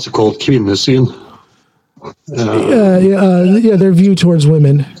what's it called? Kvinnesyn. Their view towards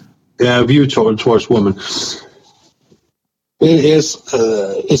women. Yeah, view towards women. It is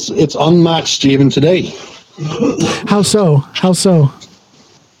it's unmatched even today. How so? How so?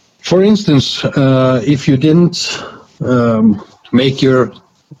 For instance, if you didn't make your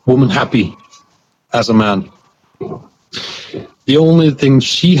woman happy as a man, the only thing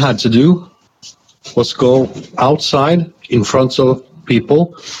she had to do was go outside in front of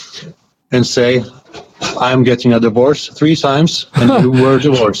people and say, I'm getting a divorce 3 times, and you were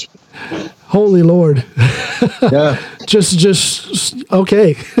divorced. Holy Lord. Yeah. Just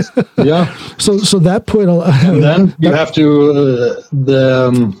okay. Yeah. So that put and then you have to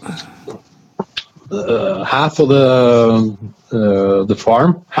half of the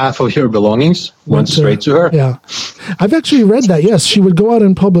farm, half of your belongings went straight to her. Yeah. I've actually read that. Yes, she would go out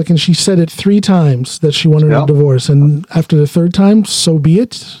in public and she said it 3 times that she wanted a divorce, and after the 3rd time, so be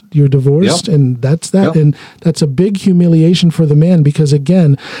it. You're divorced, and that's that. And that's a big humiliation for the man, because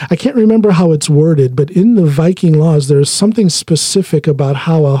again, I can't remember how it's worded, but in the Viking laws, there's something specific about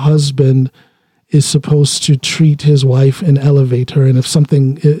how a husband is supposed to treat his wife and elevate her, and if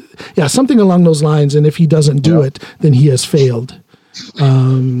something along those lines, and if he doesn't do it, then he has failed.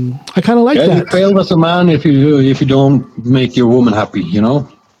 I kind of like that. You failed as a man if you don't make your woman happy,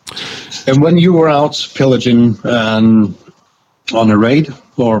 And when you were out pillaging and on a raid,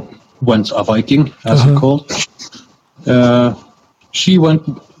 or went a Viking, as it's called, she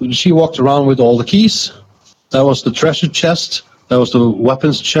walked around with all the keys. That was the treasure chest. That was the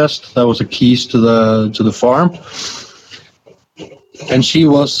weapons chest. That was the keys to the farm. And she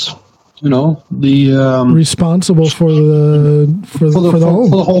was, the responsible for the home. For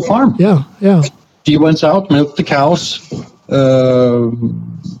the whole farm. Yeah, yeah. She went out, milked the cows.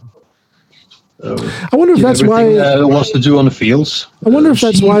 I wonder if that's why it was to do on the fields. I wonder if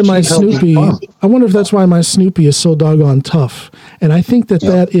that's why my Snoopy. I wonder if that's why my Snoopy is so doggone tough. And I think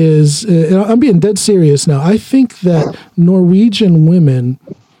that is. I'm being dead serious now. I think that Norwegian women.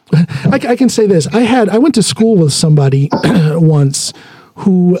 I can say this. I went to school with somebody once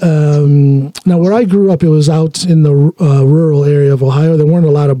who. Now, where I grew up, it was out in the rural area of Ohio. There weren't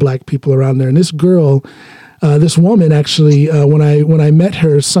a lot of black people around there, and this girl. This woman actually, when I met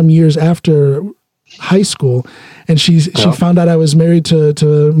her some years after high school, and she found out I was married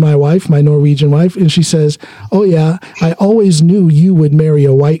to my wife, my Norwegian wife, and she says, "Oh yeah, I always knew you would marry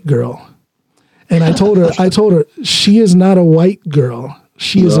a white girl." And I told her she is not a white girl;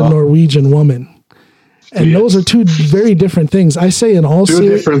 she is a Norwegian woman. And those are 2 very different things. I say in all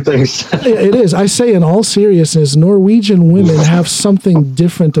different things. It is. I say in all seriousness, Norwegian women have something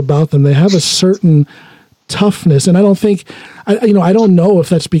different about them. They have a certain toughness, and I don't think, I don't know if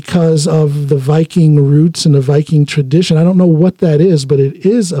that's because of the Viking roots and the Viking tradition. I don't know what that is, but it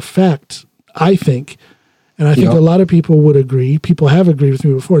is a fact, I think, and I think a lot of people would agree. People have agreed with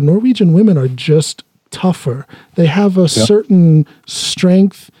me before. Norwegian women are just tougher. They have a certain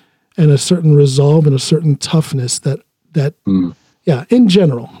strength and a certain resolve and a certain toughness that in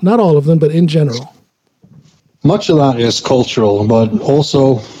general, not all of them, but in general. Much of that is cultural, but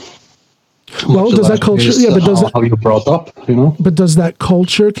also. Well, does that culture? Yeah, but does how you brought up? But does that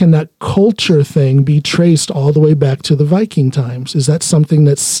culture? Can that culture thing be traced all the way back to the Viking times? Is that something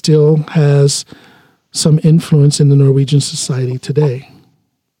that still has some influence in the Norwegian society today?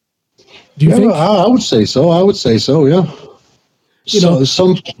 Do you think? I would say so. Yeah.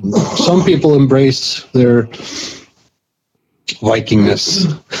 Some people embrace their Vikingness,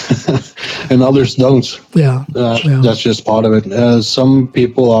 and others don't. Yeah. That's just part of it. Some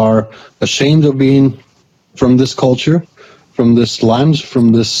people are ashamed of being from this culture, from this land,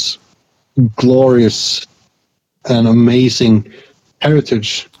 from this glorious and amazing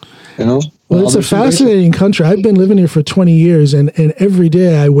heritage, Well, it's a fascinating country. I've been living here for 20 years, and every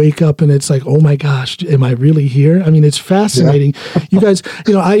day I wake up and it's like, oh my gosh, am I really here? I mean, it's fascinating. Yeah. You guys,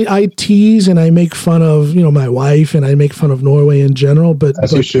 I tease and I make fun of, my wife, and I make fun of Norway in general. But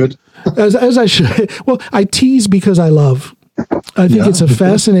you should. As I should. Well, I tease because I love. I think it's a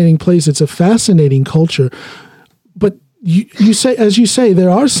fascinating place. It's a fascinating culture. you say, as you say, there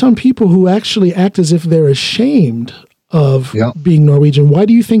are some people who actually act as if they're ashamed of being Norwegian. Why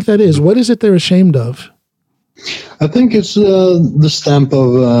do you think that is? What is it they're ashamed of? I think it's the stamp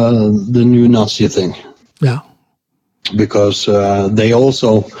of the new Nazi thing. Yeah. Because they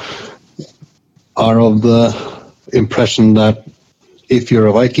also are of the impression that if you're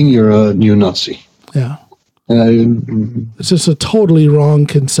a Viking, you're a new Nazi. Yeah. It's just a totally wrong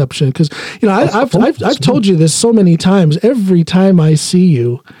conception. Because, I've told you this so many times. Every time I see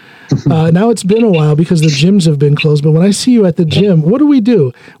you, now it's been a while because the gyms have been closed, but when I see you at the gym, what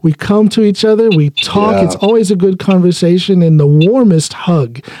do? We come to each other, we talk. Yeah. It's always a good conversation and the warmest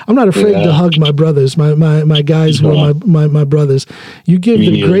hug. I'm not afraid to hug my brothers, my guys who are my brothers. You give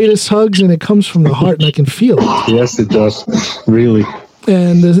the greatest hugs and it comes from the heart and I can feel it. Yes, it does. Really.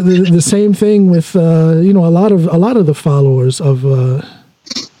 And the same thing with a lot of the followers of the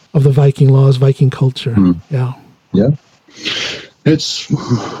Viking laws, Viking culture. Yeah. It's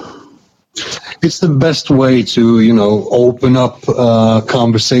the best way to open up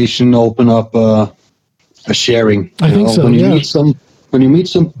conversation, open up a sharing. I think so. When you meet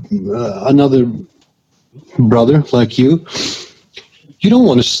some another brother like you don't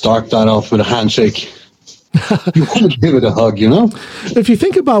want to start that off with a handshake. You want to give it a hug, If you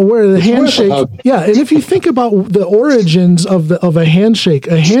think about where the handshake, and if you think about the origins of a handshake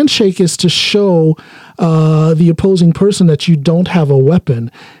is to show the opposing person that you don't have a weapon.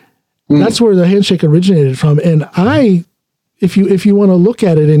 That's where the handshake originated from. And if you want to look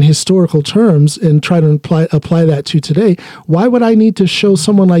at it in historical terms and try to apply that to today, why would I need to show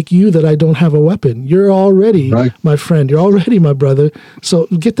someone like you that I don't have a weapon? You're already my friend. You're already my brother. So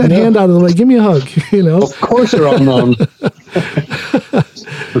get that hand out of the way. Give me a hug. Of course, you're unknown.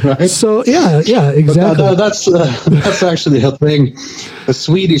 Right. So exactly. That's actually a thing. A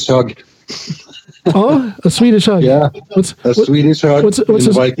Swedish hug. Oh, a Swedish hug. Yeah, Swedish hug. What's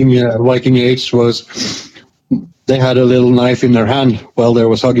in Viking age was. They had a little knife in their hand while they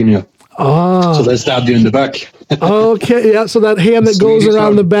was hugging you. So they stabbed you in the back. Okay, yeah. So that hand that goes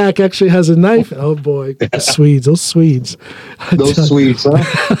around the back actually has a knife. Oh boy, those Swedes. Those Swedes, huh?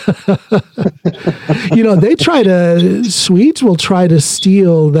 Swedes will try to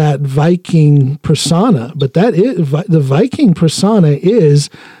steal that Viking persona, but the Viking persona is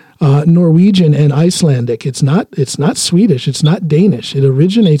Norwegian and Icelandic. It's not Swedish. It's not Danish. It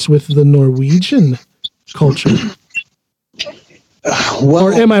originates with the Norwegian culture. Well,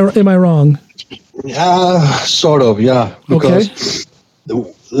 or am I wrong? Sort of, yeah. Because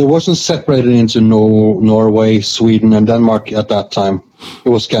it wasn't separated into Norway, Sweden, and Denmark at that time. It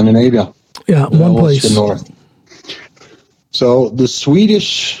was Scandinavia. Yeah, one place. The north. So the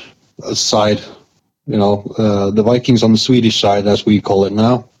Swedish side, the Vikings on the Swedish side, as we call it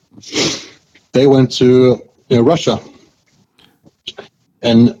now, they went to Russia.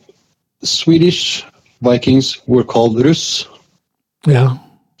 And Swedish Vikings were called Rus. Yeah.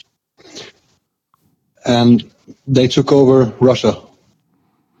 And they took over Russia.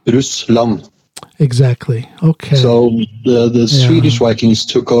 Rusland. Exactly. Okay. So the Swedish Vikings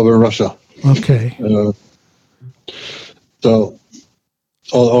took over Russia. Okay. Or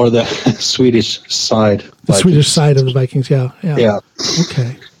the Swedish side. The Vikings. Swedish side of the Vikings, yeah.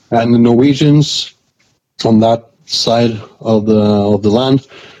 Okay. And the Norwegians on that side of the land,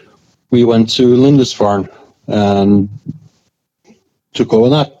 we went to Lindisfarne and took over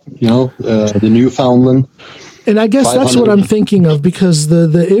that, the Newfoundland. And I guess that's what I'm thinking of, because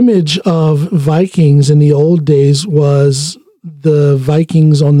the image of Vikings in the old days was the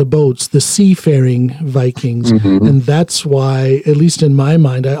Vikings on the boats, the seafaring Vikings. Mm-hmm. And that's why, at least in my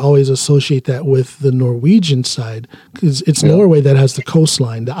mind, I always associate that with the Norwegian side, because it's Norway that has the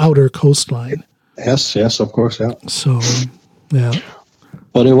coastline, the outer coastline. Yes, of course, yeah. So, yeah.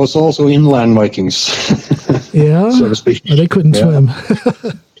 But it was also inland Vikings. Yeah? So to speak. They couldn't swim.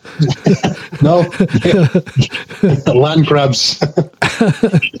 No. Land crabs.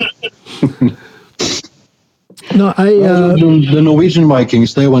 No, the Norwegian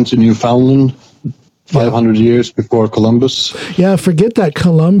Vikings, they went to Newfoundland 500 years before Columbus. Yeah, forget that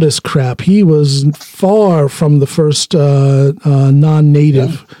Columbus crap. He was far from the first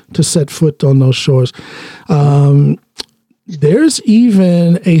non-native to set foot on those shores. There's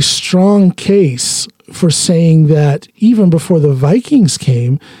even a strong case for saying that even before the Vikings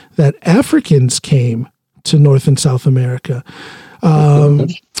came, that Africans came to North and South America.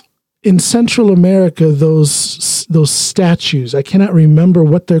 In Central America, those statues, I cannot remember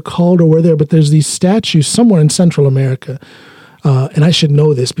what they're called or where they're, but there's these statues somewhere in Central America and I should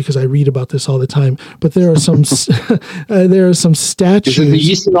know this because I read about this all the time. But there are some statues. Is it the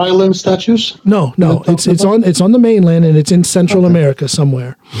Eastern Island statues? No. It's on the mainland, and it's in Central America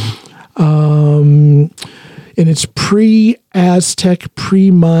somewhere. And it's pre-Aztec,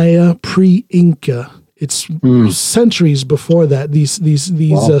 pre-Maya, pre-Inca. It's centuries before that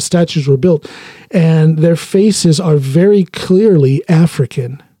these statues were built, and their faces are very clearly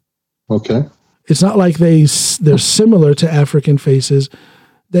African. Okay. It's not like they're similar to African faces.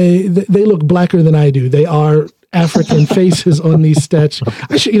 They look blacker than I do. They are African faces on these statues.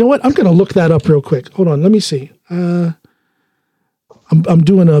 Actually, you know what? I'm going to look that up real quick. Hold on. Let me see. I'm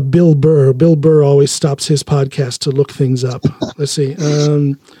doing a Bill Burr. Bill Burr always stops his podcast to look things up. Let's see.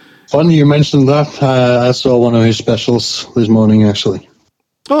 Funny you mentioned that. I saw one of his specials this morning, actually.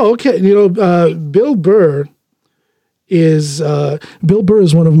 Oh, okay. Bill Burr is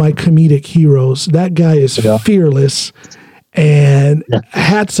one of my comedic heroes. That guy is fearless, and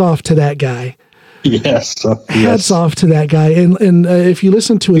hats off to that guy. Yes. Hats off to that guy. And if you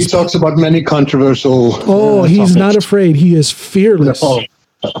listen to his... He talks about many controversial he's topics. not afraid. He is fearless. Oh,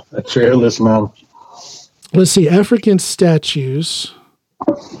 a fearless man. Let's see. African statues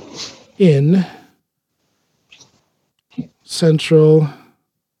in Central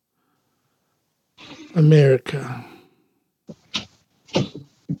America.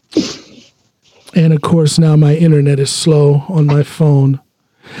 And of course, now my internet is slow on my phone.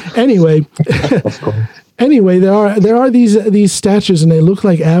 Anyway, there are these statues, and they look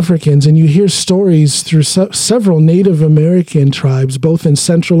like Africans, and you hear stories through several Native American tribes, both in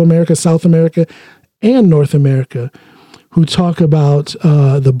Central America, South America, and North America, who talk about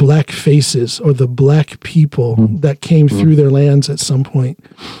the black faces or the black people that came through their lands at some point.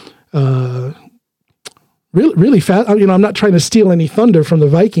 Really fast. I'm not trying to steal any thunder from the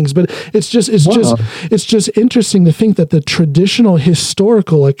Vikings, but it's just interesting to think that the traditional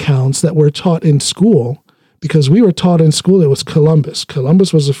historical accounts that were taught in school, because we were taught in school it was Columbus.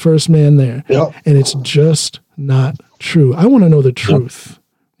 Columbus was the first man there, and it's just not true. I want to know the truth.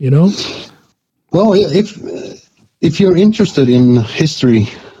 Well, if you're interested in history,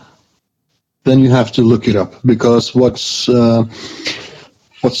 then you have to look it up, because what's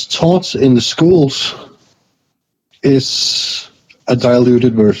taught in the schools is a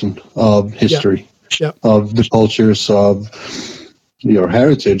diluted version of history, of the cultures, of your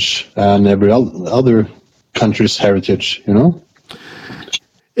heritage and every other country's heritage, So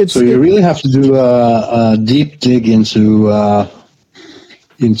you really have to do a deep dig into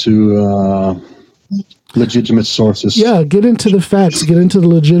legitimate sources. Yeah, get into the facts, get into the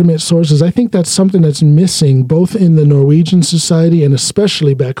legitimate sources. I think that's something that's missing both in the Norwegian society and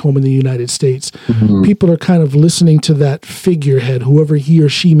especially back home in the United States. Mm-hmm. People are kind of listening to that figurehead, whoever he or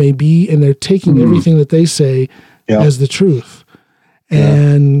she may be, and they're taking everything that they say as the truth.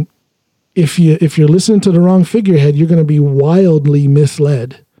 And if you're listening to the wrong figurehead, you're going to be wildly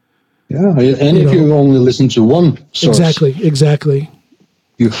misled. Yeah, and if you only listen to one source. Exactly.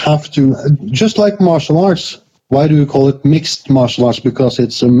 You have to, just like martial arts. Why do we call it mixed martial arts? Because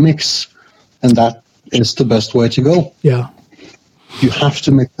it's a mix, and that is the best way to go. Yeah. You have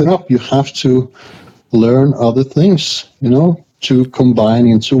to mix it up. You have to learn other things, to combine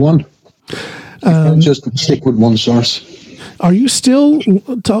into one. You can't just stick with one source. Are you still,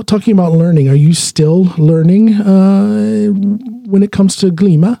 talking about learning, are you still learning when it comes to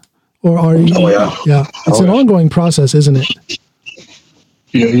Glima? Or are you? Oh, yeah. Yeah. It's an ongoing process, isn't it?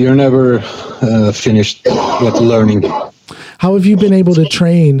 You're never finished with learning. How have you been able to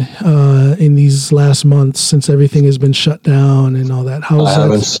train in these last months since everything has been shut down and all that? How's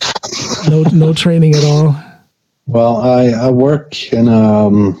that? No training at all? Well, I work in a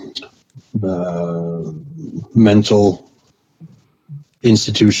mental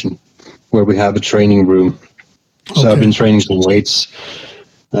institution where we have a training room. So I've been training some weights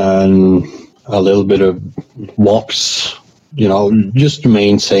and a little bit of walks, just to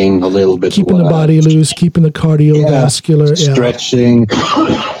maintain a little bit. Keeping the body loose, keeping the cardiovascular. Stretching,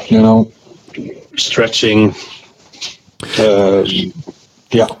 stretching.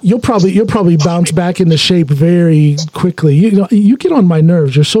 You'll probably bounce back into shape very quickly. You get on my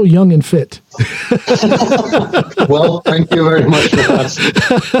nerves. You're so young and fit. Well, thank you very much for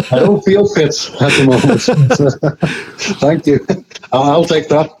that. I don't feel fit at the moment. Thank you. I'll take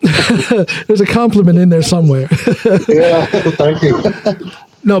that. There's a compliment in there somewhere. Yeah, thank you.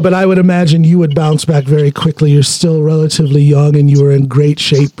 No, but I would imagine you would bounce back very quickly. You're still relatively young, and you were in great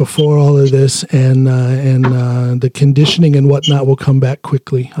shape before all of this, and the conditioning and whatnot will come back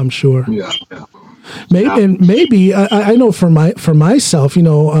quickly, I'm sure. Yeah. Maybe I know for myself,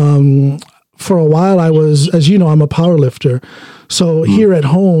 for a while I was, as you know, I'm a power lifter. So here at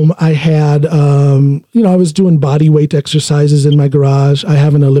home, I had, I was doing body weight exercises in my garage. I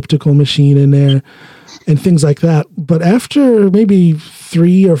have an elliptical machine in there and things like that. But after maybe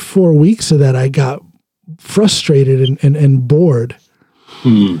 3 or 4 weeks of that, I got frustrated and bored.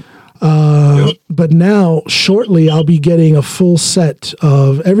 But now, shortly, I'll be getting a full set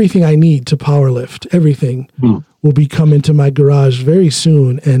of everything I need to power lift. Everything will be coming to my garage very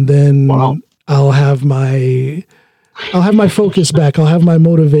soon, and then I'll have my focus back. I'll have my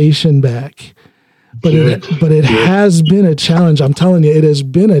motivation back. But it has been a challenge. I'm telling you, it has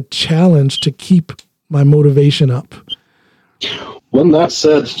been a challenge to keep my motivation up. When that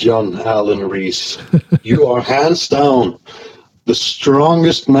said, John Alan Rees, you are hands down the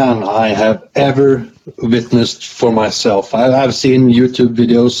strongest man I have ever witnessed for myself. I've seen YouTube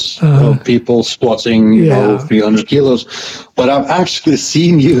videos of people squatting 300 kilos, but I've actually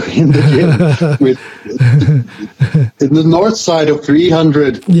seen you in the gym with in the north side of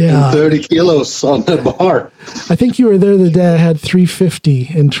 330 kilos on the bar. I think you were there the day I had 350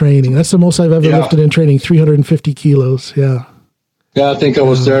 in training. That's the most I've ever lifted in training, 350 kilos. Yeah. Yeah, I think I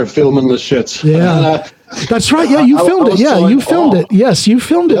was there filming the shit. Yeah. That's right. Yeah, you filmed it. Yeah, you filmed it. Yes, you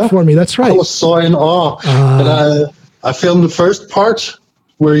filmed it for me. That's right. I was so in awe. And I filmed the first part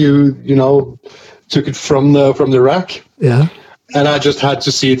where you took it from the rack. Yeah. And I just had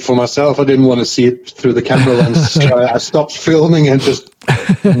to see it for myself. I didn't want to see it through the camera lens. So I stopped filming and just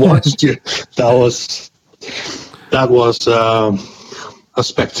watched you. That was a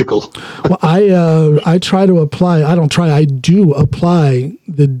spectacle. Well, I try to apply. I do apply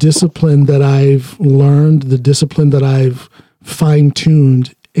the discipline that I've learned, the discipline that I've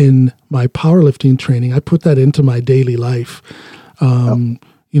fine-tuned in my powerlifting training. I put that into my daily life.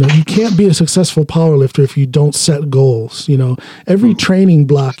 You can't be a successful powerlifter if you don't set goals. Every training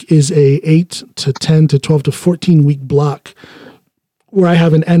block is a 8 to 10 to 12 to 14 week block where I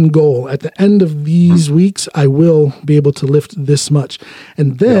have an end goal. At the end of these weeks, I will be able to lift this much.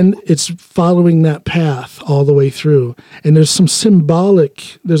 And then it's following that path all the way through. And there's a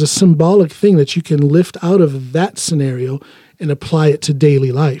symbolic thing that you can lift out of that scenario and apply it to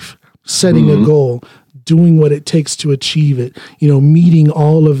daily life. Setting a goal, doing what it takes to achieve it, meeting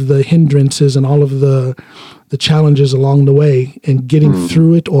all of the hindrances and all of the challenges along the way and getting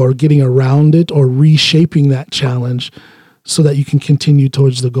through it or getting around it or reshaping that challenge so that you can continue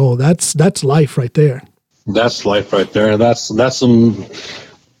towards the goal. That's life right there. That's life right there. That's some.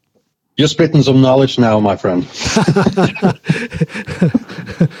 You're spitting some knowledge now, my friend.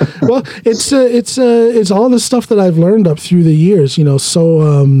 Well, it's all the stuff that I've learned up through the years. So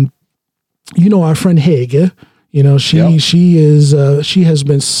our friend Hege. She has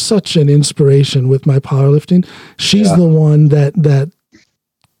been such an inspiration with my powerlifting. She's the one that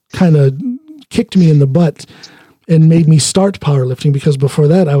kind of kicked me in the butt and made me start powerlifting, because before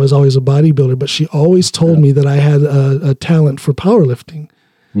that I was always a bodybuilder, but she always told me that I had a talent for powerlifting.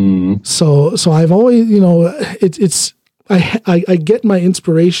 So I've always, I get my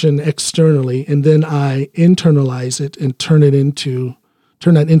inspiration externally and then I internalize it and turn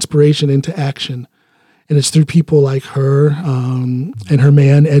that inspiration into action. And it's through people like her, and her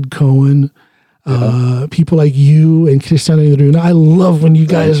man, Ed Cohen, people like you and Cristiano Runa. I love when you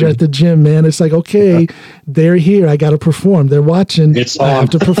guys are at the gym, man. It's like, okay, they're here. I got to perform. They're watching. I have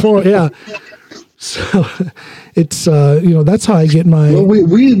to perform. Yeah. So it's, that's how I get my... Well,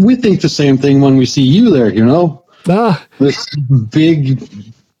 we think the same thing when we see you there, This big,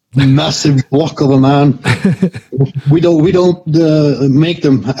 massive block of a man. We don't make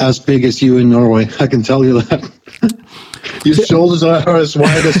them as big as you in Norway. I can tell you that. Your shoulders are as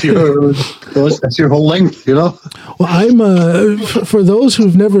wide as your whole length, Well, I'm for those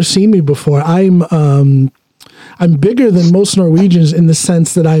who've never seen me before, I'm bigger than most Norwegians in the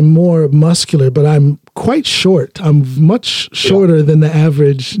sense that I'm more muscular, but I'm quite short. I'm much shorter than the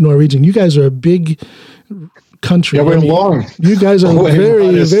average Norwegian. You guys are a big country. Yeah, we're long. You guys are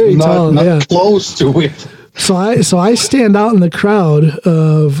very, very tall. Not close to it. So I stand out in the crowd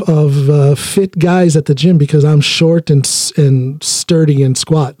of fit guys at the gym because I'm short and sturdy and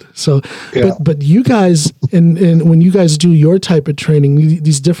squat. So, but you guys, and when you guys do your type of training,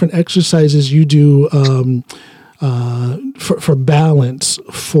 these different exercises you do for balance,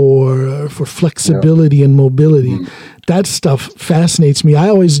 for flexibility and mobility. That stuff fascinates me. I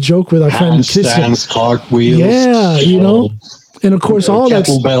always joke with our friend Christian. Handstands, cartwheels. Yeah, and of course all that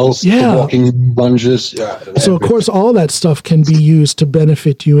kettlebells, walking lunges. Yeah. So of course all that stuff can be used to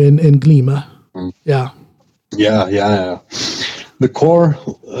benefit you in Glima. Yeah. The core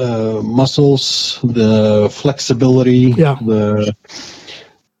muscles, the flexibility,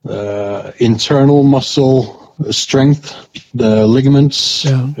 internal muscle strength, the ligaments,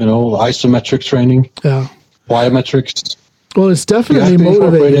 isometric training, plyometrics. Well, it's definitely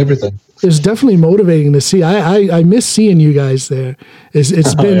motivating. Everything. It's definitely motivating to see. I miss seeing you guys there.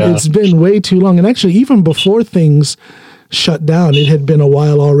 It's been way too long, and actually, even before things shut down, it had been a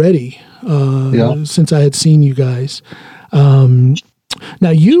while already since I had seen you guys. Now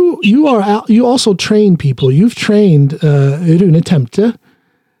you are out. You also train people. You've trained Rune Temte.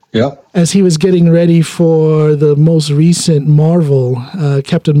 Yeah. As he was getting ready for the most recent Marvel,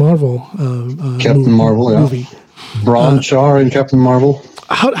 Captain Marvel, movie. Bronchar in Captain Marvel.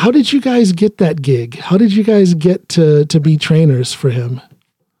 How did you guys get that gig? How did you guys get to be trainers for him?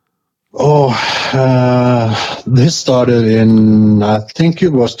 This started in, I think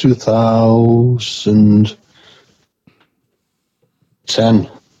it was 2010.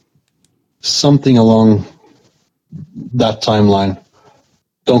 Something along that timeline.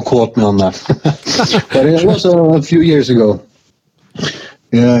 Don't quote me on that. But it was a few years ago.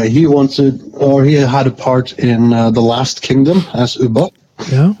 Yeah, he had a part in The Last Kingdom as Ubba.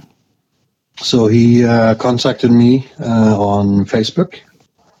 Yeah. So he contacted me on Facebook,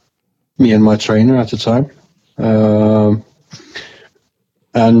 me and my trainer at the time.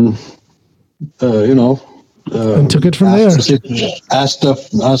 And took it from there. Asked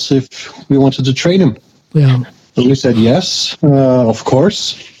us if we wanted to train him. Yeah. So we said yes, of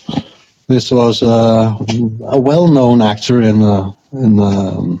course. This was a well-known actor in the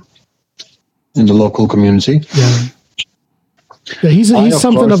local community. Yeah. Yeah, he's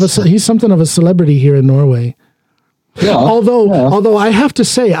something of a celebrity here in Norway. Yeah. Although I have to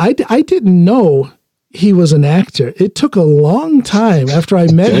say I didn't know he was an actor. It took a long time after I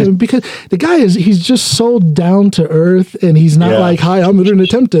met him, because the guy he's just so down to earth, and he's not like, "Hi, I'm Rune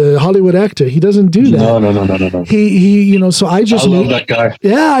Temte, Hollywood actor." He doesn't do that. No. He so I just love that guy.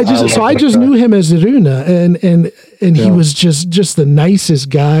 Yeah, I just knew him as Rune, and he was just the nicest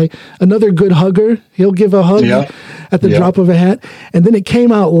guy. Another good hugger. He'll give a hug at the drop of a hat. And then it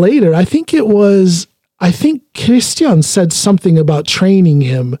came out later. I think Christian said something about training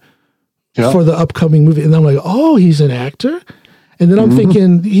him for the upcoming movie. And I'm like, oh, he's an actor? And then I'm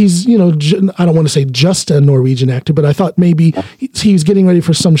thinking he's, I don't want to say just a Norwegian actor, but I thought maybe he was getting ready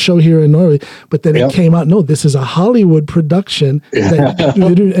for some show here in Norway. But then it came out, no, this is a Hollywood production.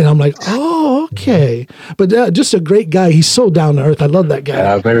 And I'm like, oh, okay. But just a great guy. He's so down to earth. I love that guy.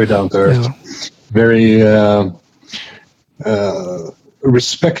 Yeah, very down to earth. Yeah. Very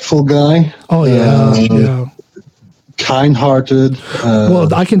respectful guy. Oh, yeah. Kind-hearted.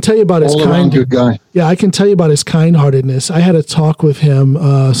 Well, I can tell you about his good guy. Yeah, I can tell you about his kind-heartedness. I had a talk with him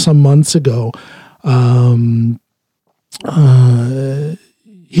some months ago.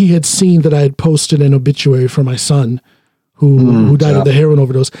 He had seen that I had posted an obituary for my son, who died of the heroin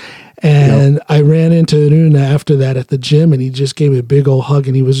overdose, and I ran into Rune after that at the gym, and he just gave me a big old hug,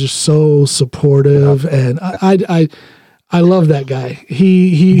 and he was just so supportive, and I love that guy.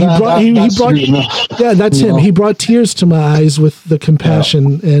 He brought that's him. He brought tears to my eyes with the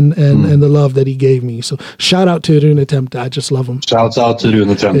compassion and the love that he gave me. So shout out to Rune Temte. I just love him. Shouts out to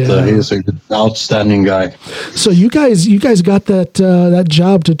Rune Temte. Yeah. He's an outstanding guy. So you guys got that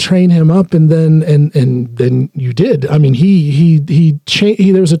job to train him up, and then you did. I mean, he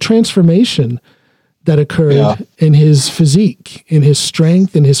there was a transformation that occurred in his physique, in his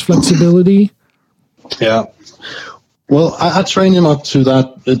strength, in his flexibility. Yeah. Well, I trained him up to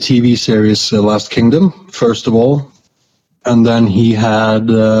that TV series, Last Kingdom, first of all. And then he had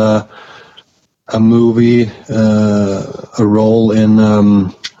a movie, a role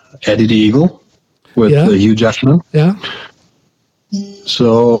in Eddie the Eagle with Hugh Jackman. Yeah.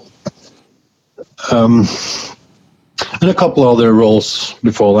 So, and a couple other roles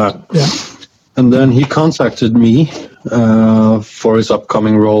before that. Yeah. And then he contacted me for his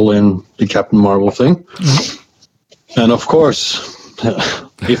upcoming role in the Captain Marvel thing. Mm-hmm. And of course,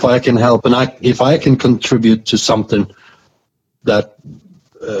 if I can help and if I can contribute to something that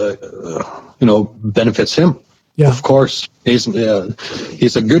benefits him, of course, he's a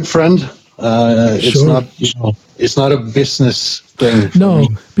good friend. It's not a business thing. No,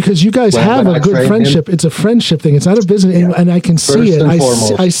 because you guys have a good friendship. It's a friendship thing. It's not a business, and I can see it.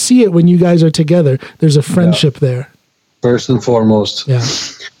 I see it when you guys are together. There's a friendship there. First and foremost. Yeah.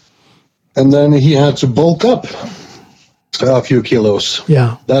 And then he had to bulk up a few kilos.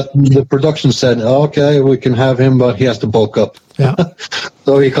 Yeah. That the production said, okay, we can have him, but he has to bulk up. Yeah.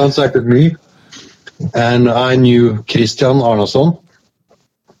 So he contacted me, and I knew Christian Arnason,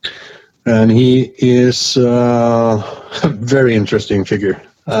 and he is a very interesting figure.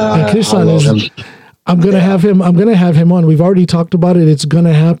 Christian is I'm gonna have him on. We've already talked about it. It's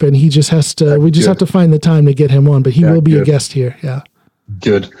gonna happen. He just has to. We just have to find the time to get him on. But he will be a guest here. Yeah.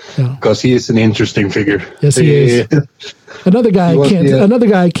 Good. Because he is an interesting figure. Yes, he is. Another guy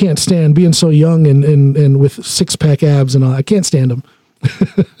I can't stand, being so young and with 6-pack abs and all. I can't stand him.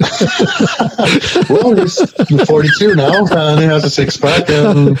 Well, he's 42 now, and he has a 6-pack.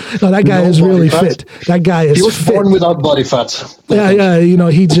 No, that guy is really fit. That guy is. He was fit. born without body fat. Yeah.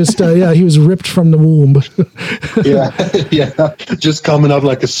 He just he was ripped from the womb. yeah. Just coming up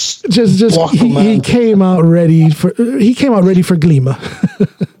like a he came out ready for Glima.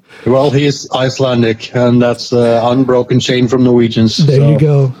 Well, he is Icelandic, and that's unbroken chain from Norwegians. There you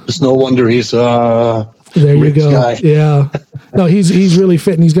go. It's no wonder he's there you go. Guy. Yeah. No, he's really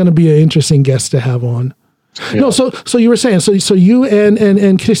fit, and he's going to be an interesting guest to have on. Yeah. No, so you were saying, so you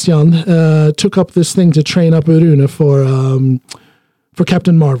and Christian took up this thing to train up Rune for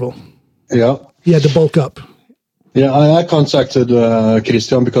Captain Marvel. Yeah. He had to bulk up. Yeah, I contacted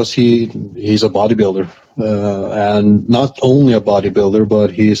Christian because he's a bodybuilder, and not only a bodybuilder,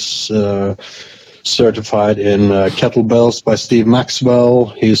 but he's certified in kettlebells by Steve Maxwell.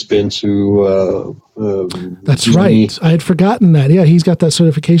 He's been to that's right. I had forgotten that. Yeah, he's got that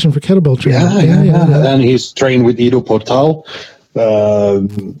certification for kettlebell training. Yeah. And he's trained with Ido Portal.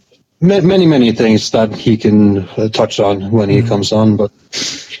 Many things that he can touch on when he comes on, but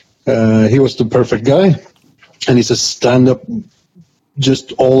he was the perfect guy. And he's a stand-up,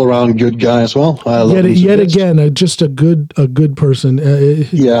 just all-around good guy as well. I love him yet again, just a good person.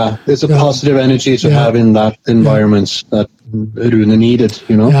 It's a positive energy to have in that environment that Rune needed,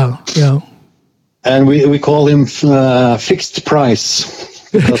 Yeah. And we call him fixed price.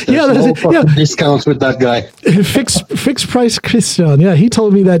 There's no discounts with that guy. Fixed price Christian. Yeah, he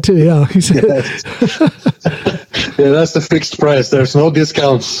told me that too. Yeah, he said. Yeah, that's the fixed price. There's no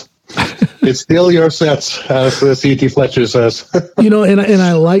discounts. It's still your set, as C.T. Fletcher says. And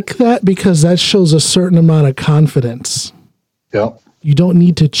I like that because that shows a certain amount of confidence. Yeah. You don't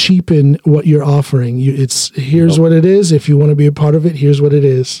need to cheapen what you're offering. Here's what it is. If you want to be a part of it, here's what it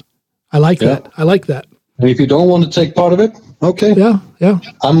is. I like that. I like that. And if you don't want to take part of it, okay. Yeah.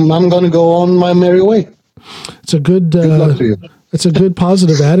 I'm going to go on my merry way. It's a good luck to you. It's a good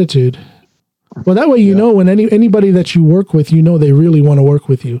positive attitude. Well, that way you know when anybody that you work with, they really want to work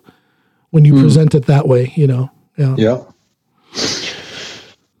with you. When you present it that way, Yeah.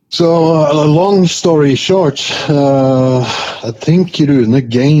 So, long story short, I think Rune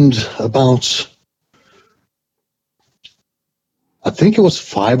gained about, I think it was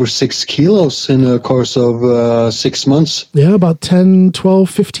 5 or 6 kilos in the course of 6 months. Yeah, about 10, 12,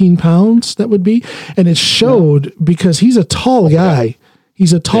 15 pounds, that would be. And it showed because he's a tall guy.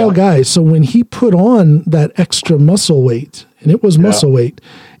 He's a tall guy. So when he put on that extra muscle weight, and it was muscle weight,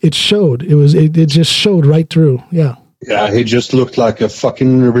 it showed. It just showed right through. Yeah. Yeah, he just looked like a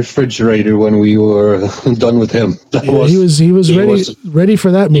fucking refrigerator when we were done with him. He was ready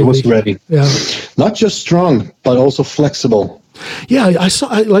for that movie. He was ready. Yeah. Not just strong, but also flexible. Yeah,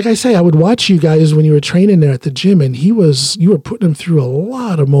 like I say, I would watch you guys when you were training there at the gym, and you were putting him through a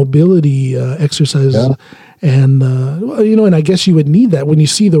lot of mobility exercises. Yeah. And, and I guess you would need that when you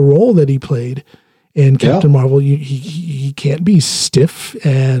see the role that he played in Captain Marvel. He can't be stiff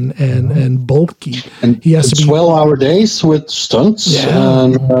and bulky. And he has to be 12-hour days with stunts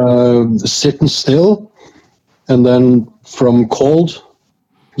and sitting still. And then from cold,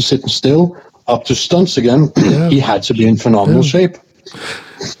 sitting still, up to stunts again. Yeah. He had to be in phenomenal shape.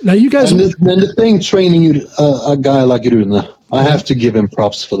 Now you guys... And the thing, training a guy like Rune, I have to give him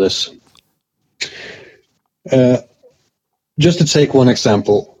props for this. Just to take one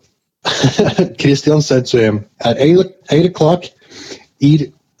example, Christian said to him, at 8 o'clock,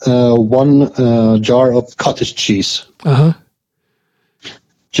 eat 1 jar of cottage cheese. Uh-huh.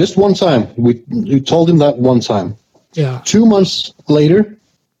 Just one time. We told him that one time. Yeah. 2 months later,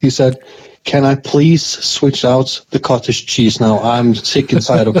 he said, can I please switch out the cottage cheese now? I'm sick and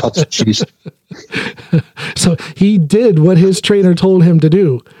tired of cottage cheese. So he did what his trainer told him to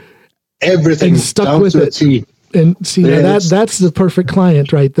do. Everything, and stuck with it. And see, that's the perfect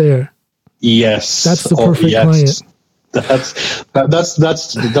client right there. Yes. That's the perfect client.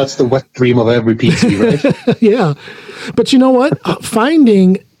 That's the wet dream of every PT, right? Yeah. But you know what?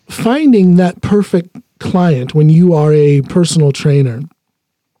 Finding that perfect client when you are a personal trainer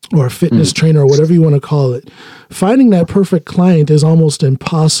or a fitness trainer or whatever you want to call it, finding that perfect client is almost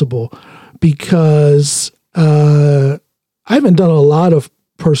impossible because I haven't done a lot of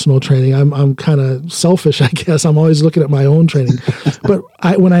personal training. I'm kind of selfish, I guess. I'm always looking at my own training. But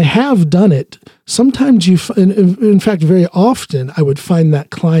when I have done it, sometimes in fact, very often, I would find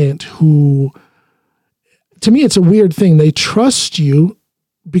that client who to me, it's a weird thing. They trust you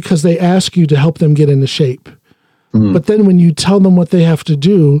because they ask you to help them get into shape. But then when you tell them what they have to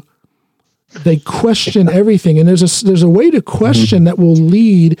do, they question everything. And there's a way to question that will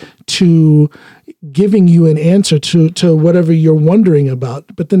lead to giving you an answer to whatever you're wondering about.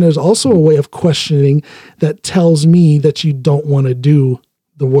 But then there's also a way of questioning that tells me that you don't want to do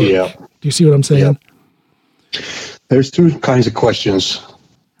the work. Yeah. Do you see what I'm saying? Yeah. There's two kinds of questions.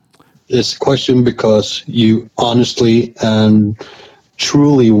 It's a question because you honestly and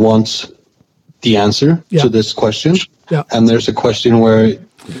truly want the answer to this question. Yeah. And there's a question where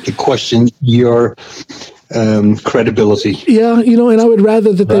you question your credibility. Yeah, and I would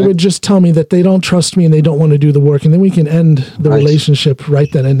rather that they would just tell me that they don't trust me and they don't want to do the work, and then we can end the relationship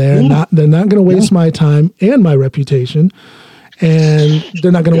right then and there. Yeah. They're not going to waste my time and my reputation, and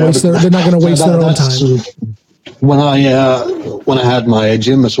they're not going to waste their own time. When I had my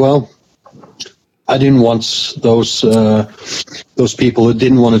gym as well, I didn't want those people who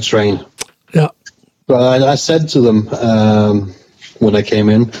didn't want to train. Yeah. But I said to them when I came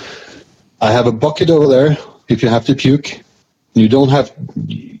in, I have a bucket over there. If you have to puke, you're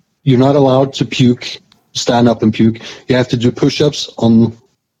not allowed to puke, stand up and puke. You have to do push-ups on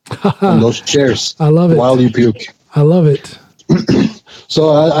those chairs. I love it. While you puke. I love it. So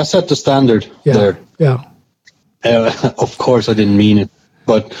I set the standard there. Yeah. Of course, I didn't mean it,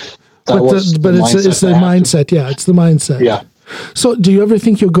 but it's the mindset. Yeah, it's the mindset. Yeah. So, do you ever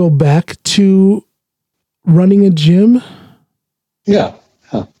think you'll go back to running a gym? Yeah.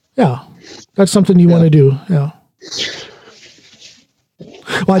 Yeah. That's something you want to do. Yeah.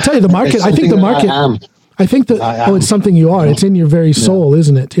 Well, I tell you, the market. I think the market. I think that. It's something you are. It's in your very soul,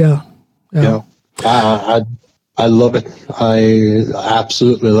 isn't it? Yeah. Yeah. I love it. I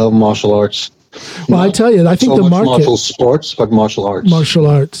absolutely love martial arts. Well, I tell you, I think the market. Martial sports, but martial arts. Martial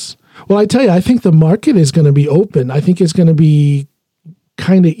arts. Well, I tell you, I think the market is going to be open. I think it's going to be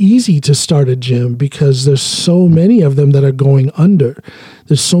kind of easy to start a gym because there's so many of them that are going under.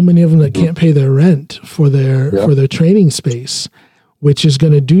 There's so many of them that can't pay their rent for their training space, which is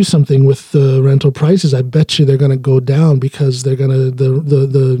going to do something with the rental prices. I bet you they're going to go down because they're going to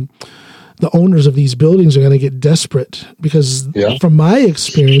the owners of these buildings are going to get desperate because from my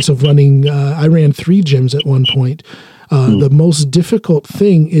experience of running, I ran 3 gyms at one point. The most difficult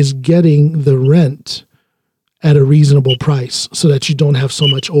thing is getting the rent at a reasonable price so that you don't have so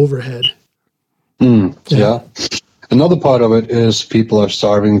much overhead. Yeah. Another part of it is people are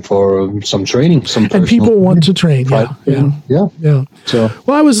starving for some training, and people want to train. Yeah. So,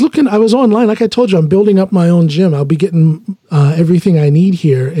 well, I was online. Like I told you, I'm building up my own gym. I'll be getting everything I need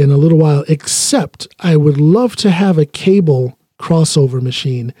here in a little while, except I would love to have a cable crossover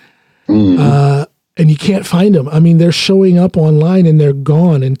machine. And you can't find them. I mean, they're showing up online and they're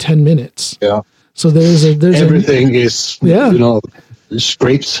gone in 10 minutes. Yeah. So there's everything is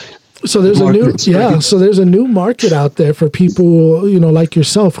scrapes. So there's a new market out there for people, like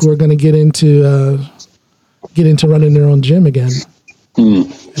yourself, who are going to get into running their own gym again.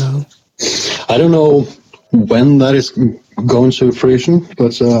 Yeah. I don't know when that is going to fruition,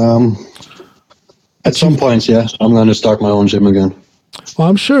 but at some point, I'm going to start my own gym again. Well,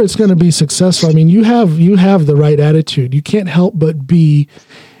 I'm sure it's going to be successful. I mean, you have the right attitude. You can't help but be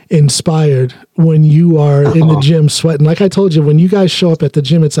inspired when you are in the gym sweating. Like I told you, when you guys show up at the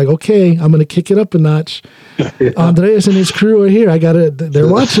gym, it's like, okay, I'm going to kick it up a notch. Andreas and his crew are here. They're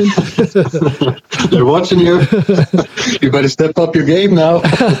watching. They're watching you. You better step up your game now.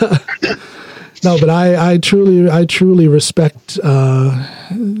 No, but I truly respect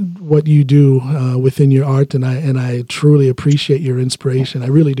what you do within your art, and I truly appreciate your inspiration. I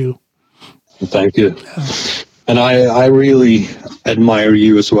really do. Thank you. And I really admire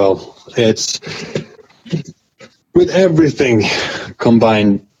you as well. It's with everything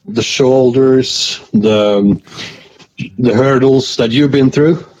combined, the shoulders, the hurdles that you've been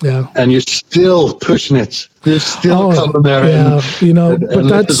through, and you're still pushing it. You're still coming there, but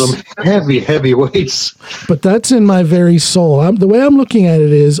that's some heavy weights. But that's in my very soul. The way I'm looking at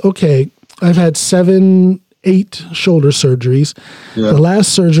it is, okay, I've had 8 shoulder surgeries. The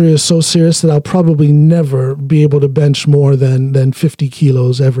last surgery is so serious that I'll probably never be able to bench more than 50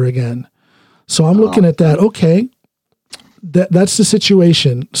 kilos ever again. So I'm looking at that. Okay, that's the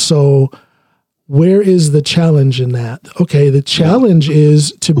situation. So where is the challenge in that? Okay, the challenge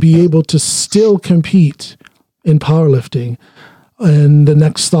is to be able to still compete in powerlifting. And the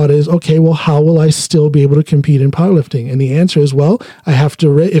next thought is, okay, well, how will I still be able to compete in powerlifting? And the answer is, well, I have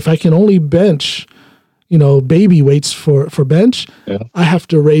to, if I can only bench, baby weights for bench. Yeah. I have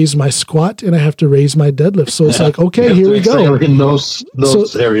to raise my squat and I have to raise my deadlift. So it's like, okay, here we go. In those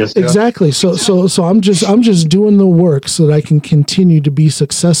areas. Yeah. Exactly. So I'm just doing the work so that I can continue to be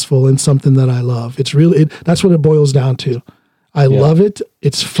successful in something that I love. It's really, that's what it boils down to. I love it.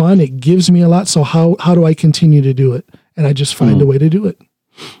 It's fun. It gives me a lot. So how do I continue to do it? And I just find a way to do it.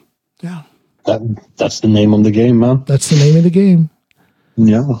 Yeah. That's the name of the game, man. That's the name of the game.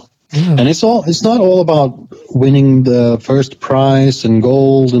 Yeah. Yeah. And it's not all about winning the first prize and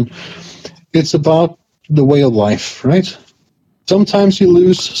gold, and it's about the way of life, right? Sometimes you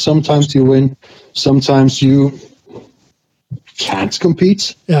lose, sometimes you win, sometimes you can't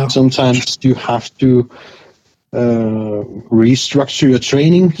compete. Yeah. Sometimes you have to restructure your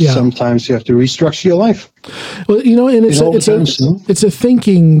training. Yeah. Sometimes you have to restructure your life. Well, and it's a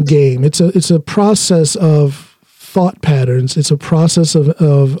thinking game. It's a process of thought patterns. It's a process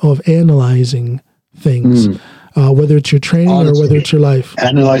of analyzing things, whether it's your training or whether it's your life.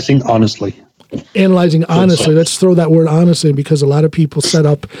 Analyzing honestly. Let's throw that word honestly, because a lot of people set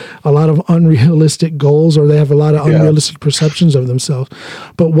up a lot of unrealistic goals, or they have a lot of unrealistic perceptions of themselves.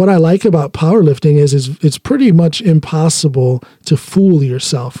 But what I like about powerlifting is it's pretty much impossible to fool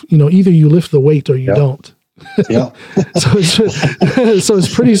yourself. Either you lift the weight or you don't. Yeah. so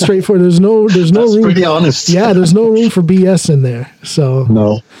it's pretty straightforward. There's no room. Pretty honest. Yeah, there's no room for BS in there. So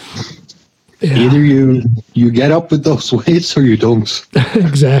no. Yeah. Either you get up with those weights or you don't.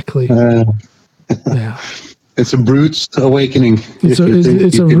 Exactly. Yeah. It's a brute awakening. It's a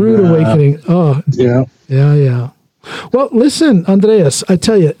rude awakening. Oh. Yeah. Yeah. Well, listen, Andreas, I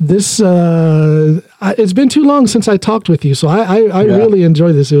tell you, this it's been too long since I talked with you, so I really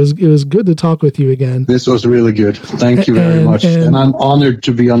enjoyed this. It was good to talk with you again. This was really good. Thank you very much, and I'm honored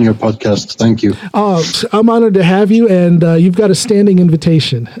to be on your podcast. Thank you. I'm honored to have you, and you've got a standing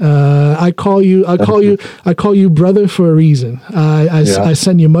invitation. I call you brother for a reason. I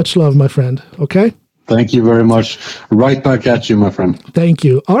send you much love, my friend. Okay. Thank you very much. Right back at you, my friend. Thank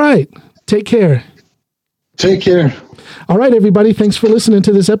you. All right. Take care. Take care. All right, everybody. Thanks for listening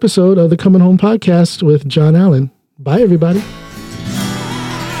to this episode of the Coming Home Podcast with John Alan. Bye, everybody.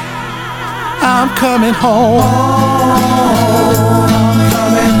 I'm coming home. I'm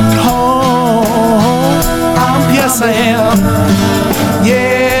coming home. Yes, I am.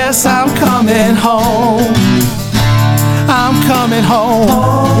 Yes, I'm coming home. I'm coming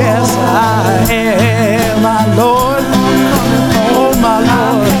home.